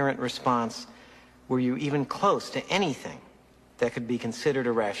 incoherent response were you even close to anything that could be considered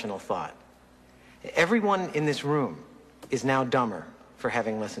a rational thought. Everyone in this room is now dumber for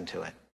having listened to it.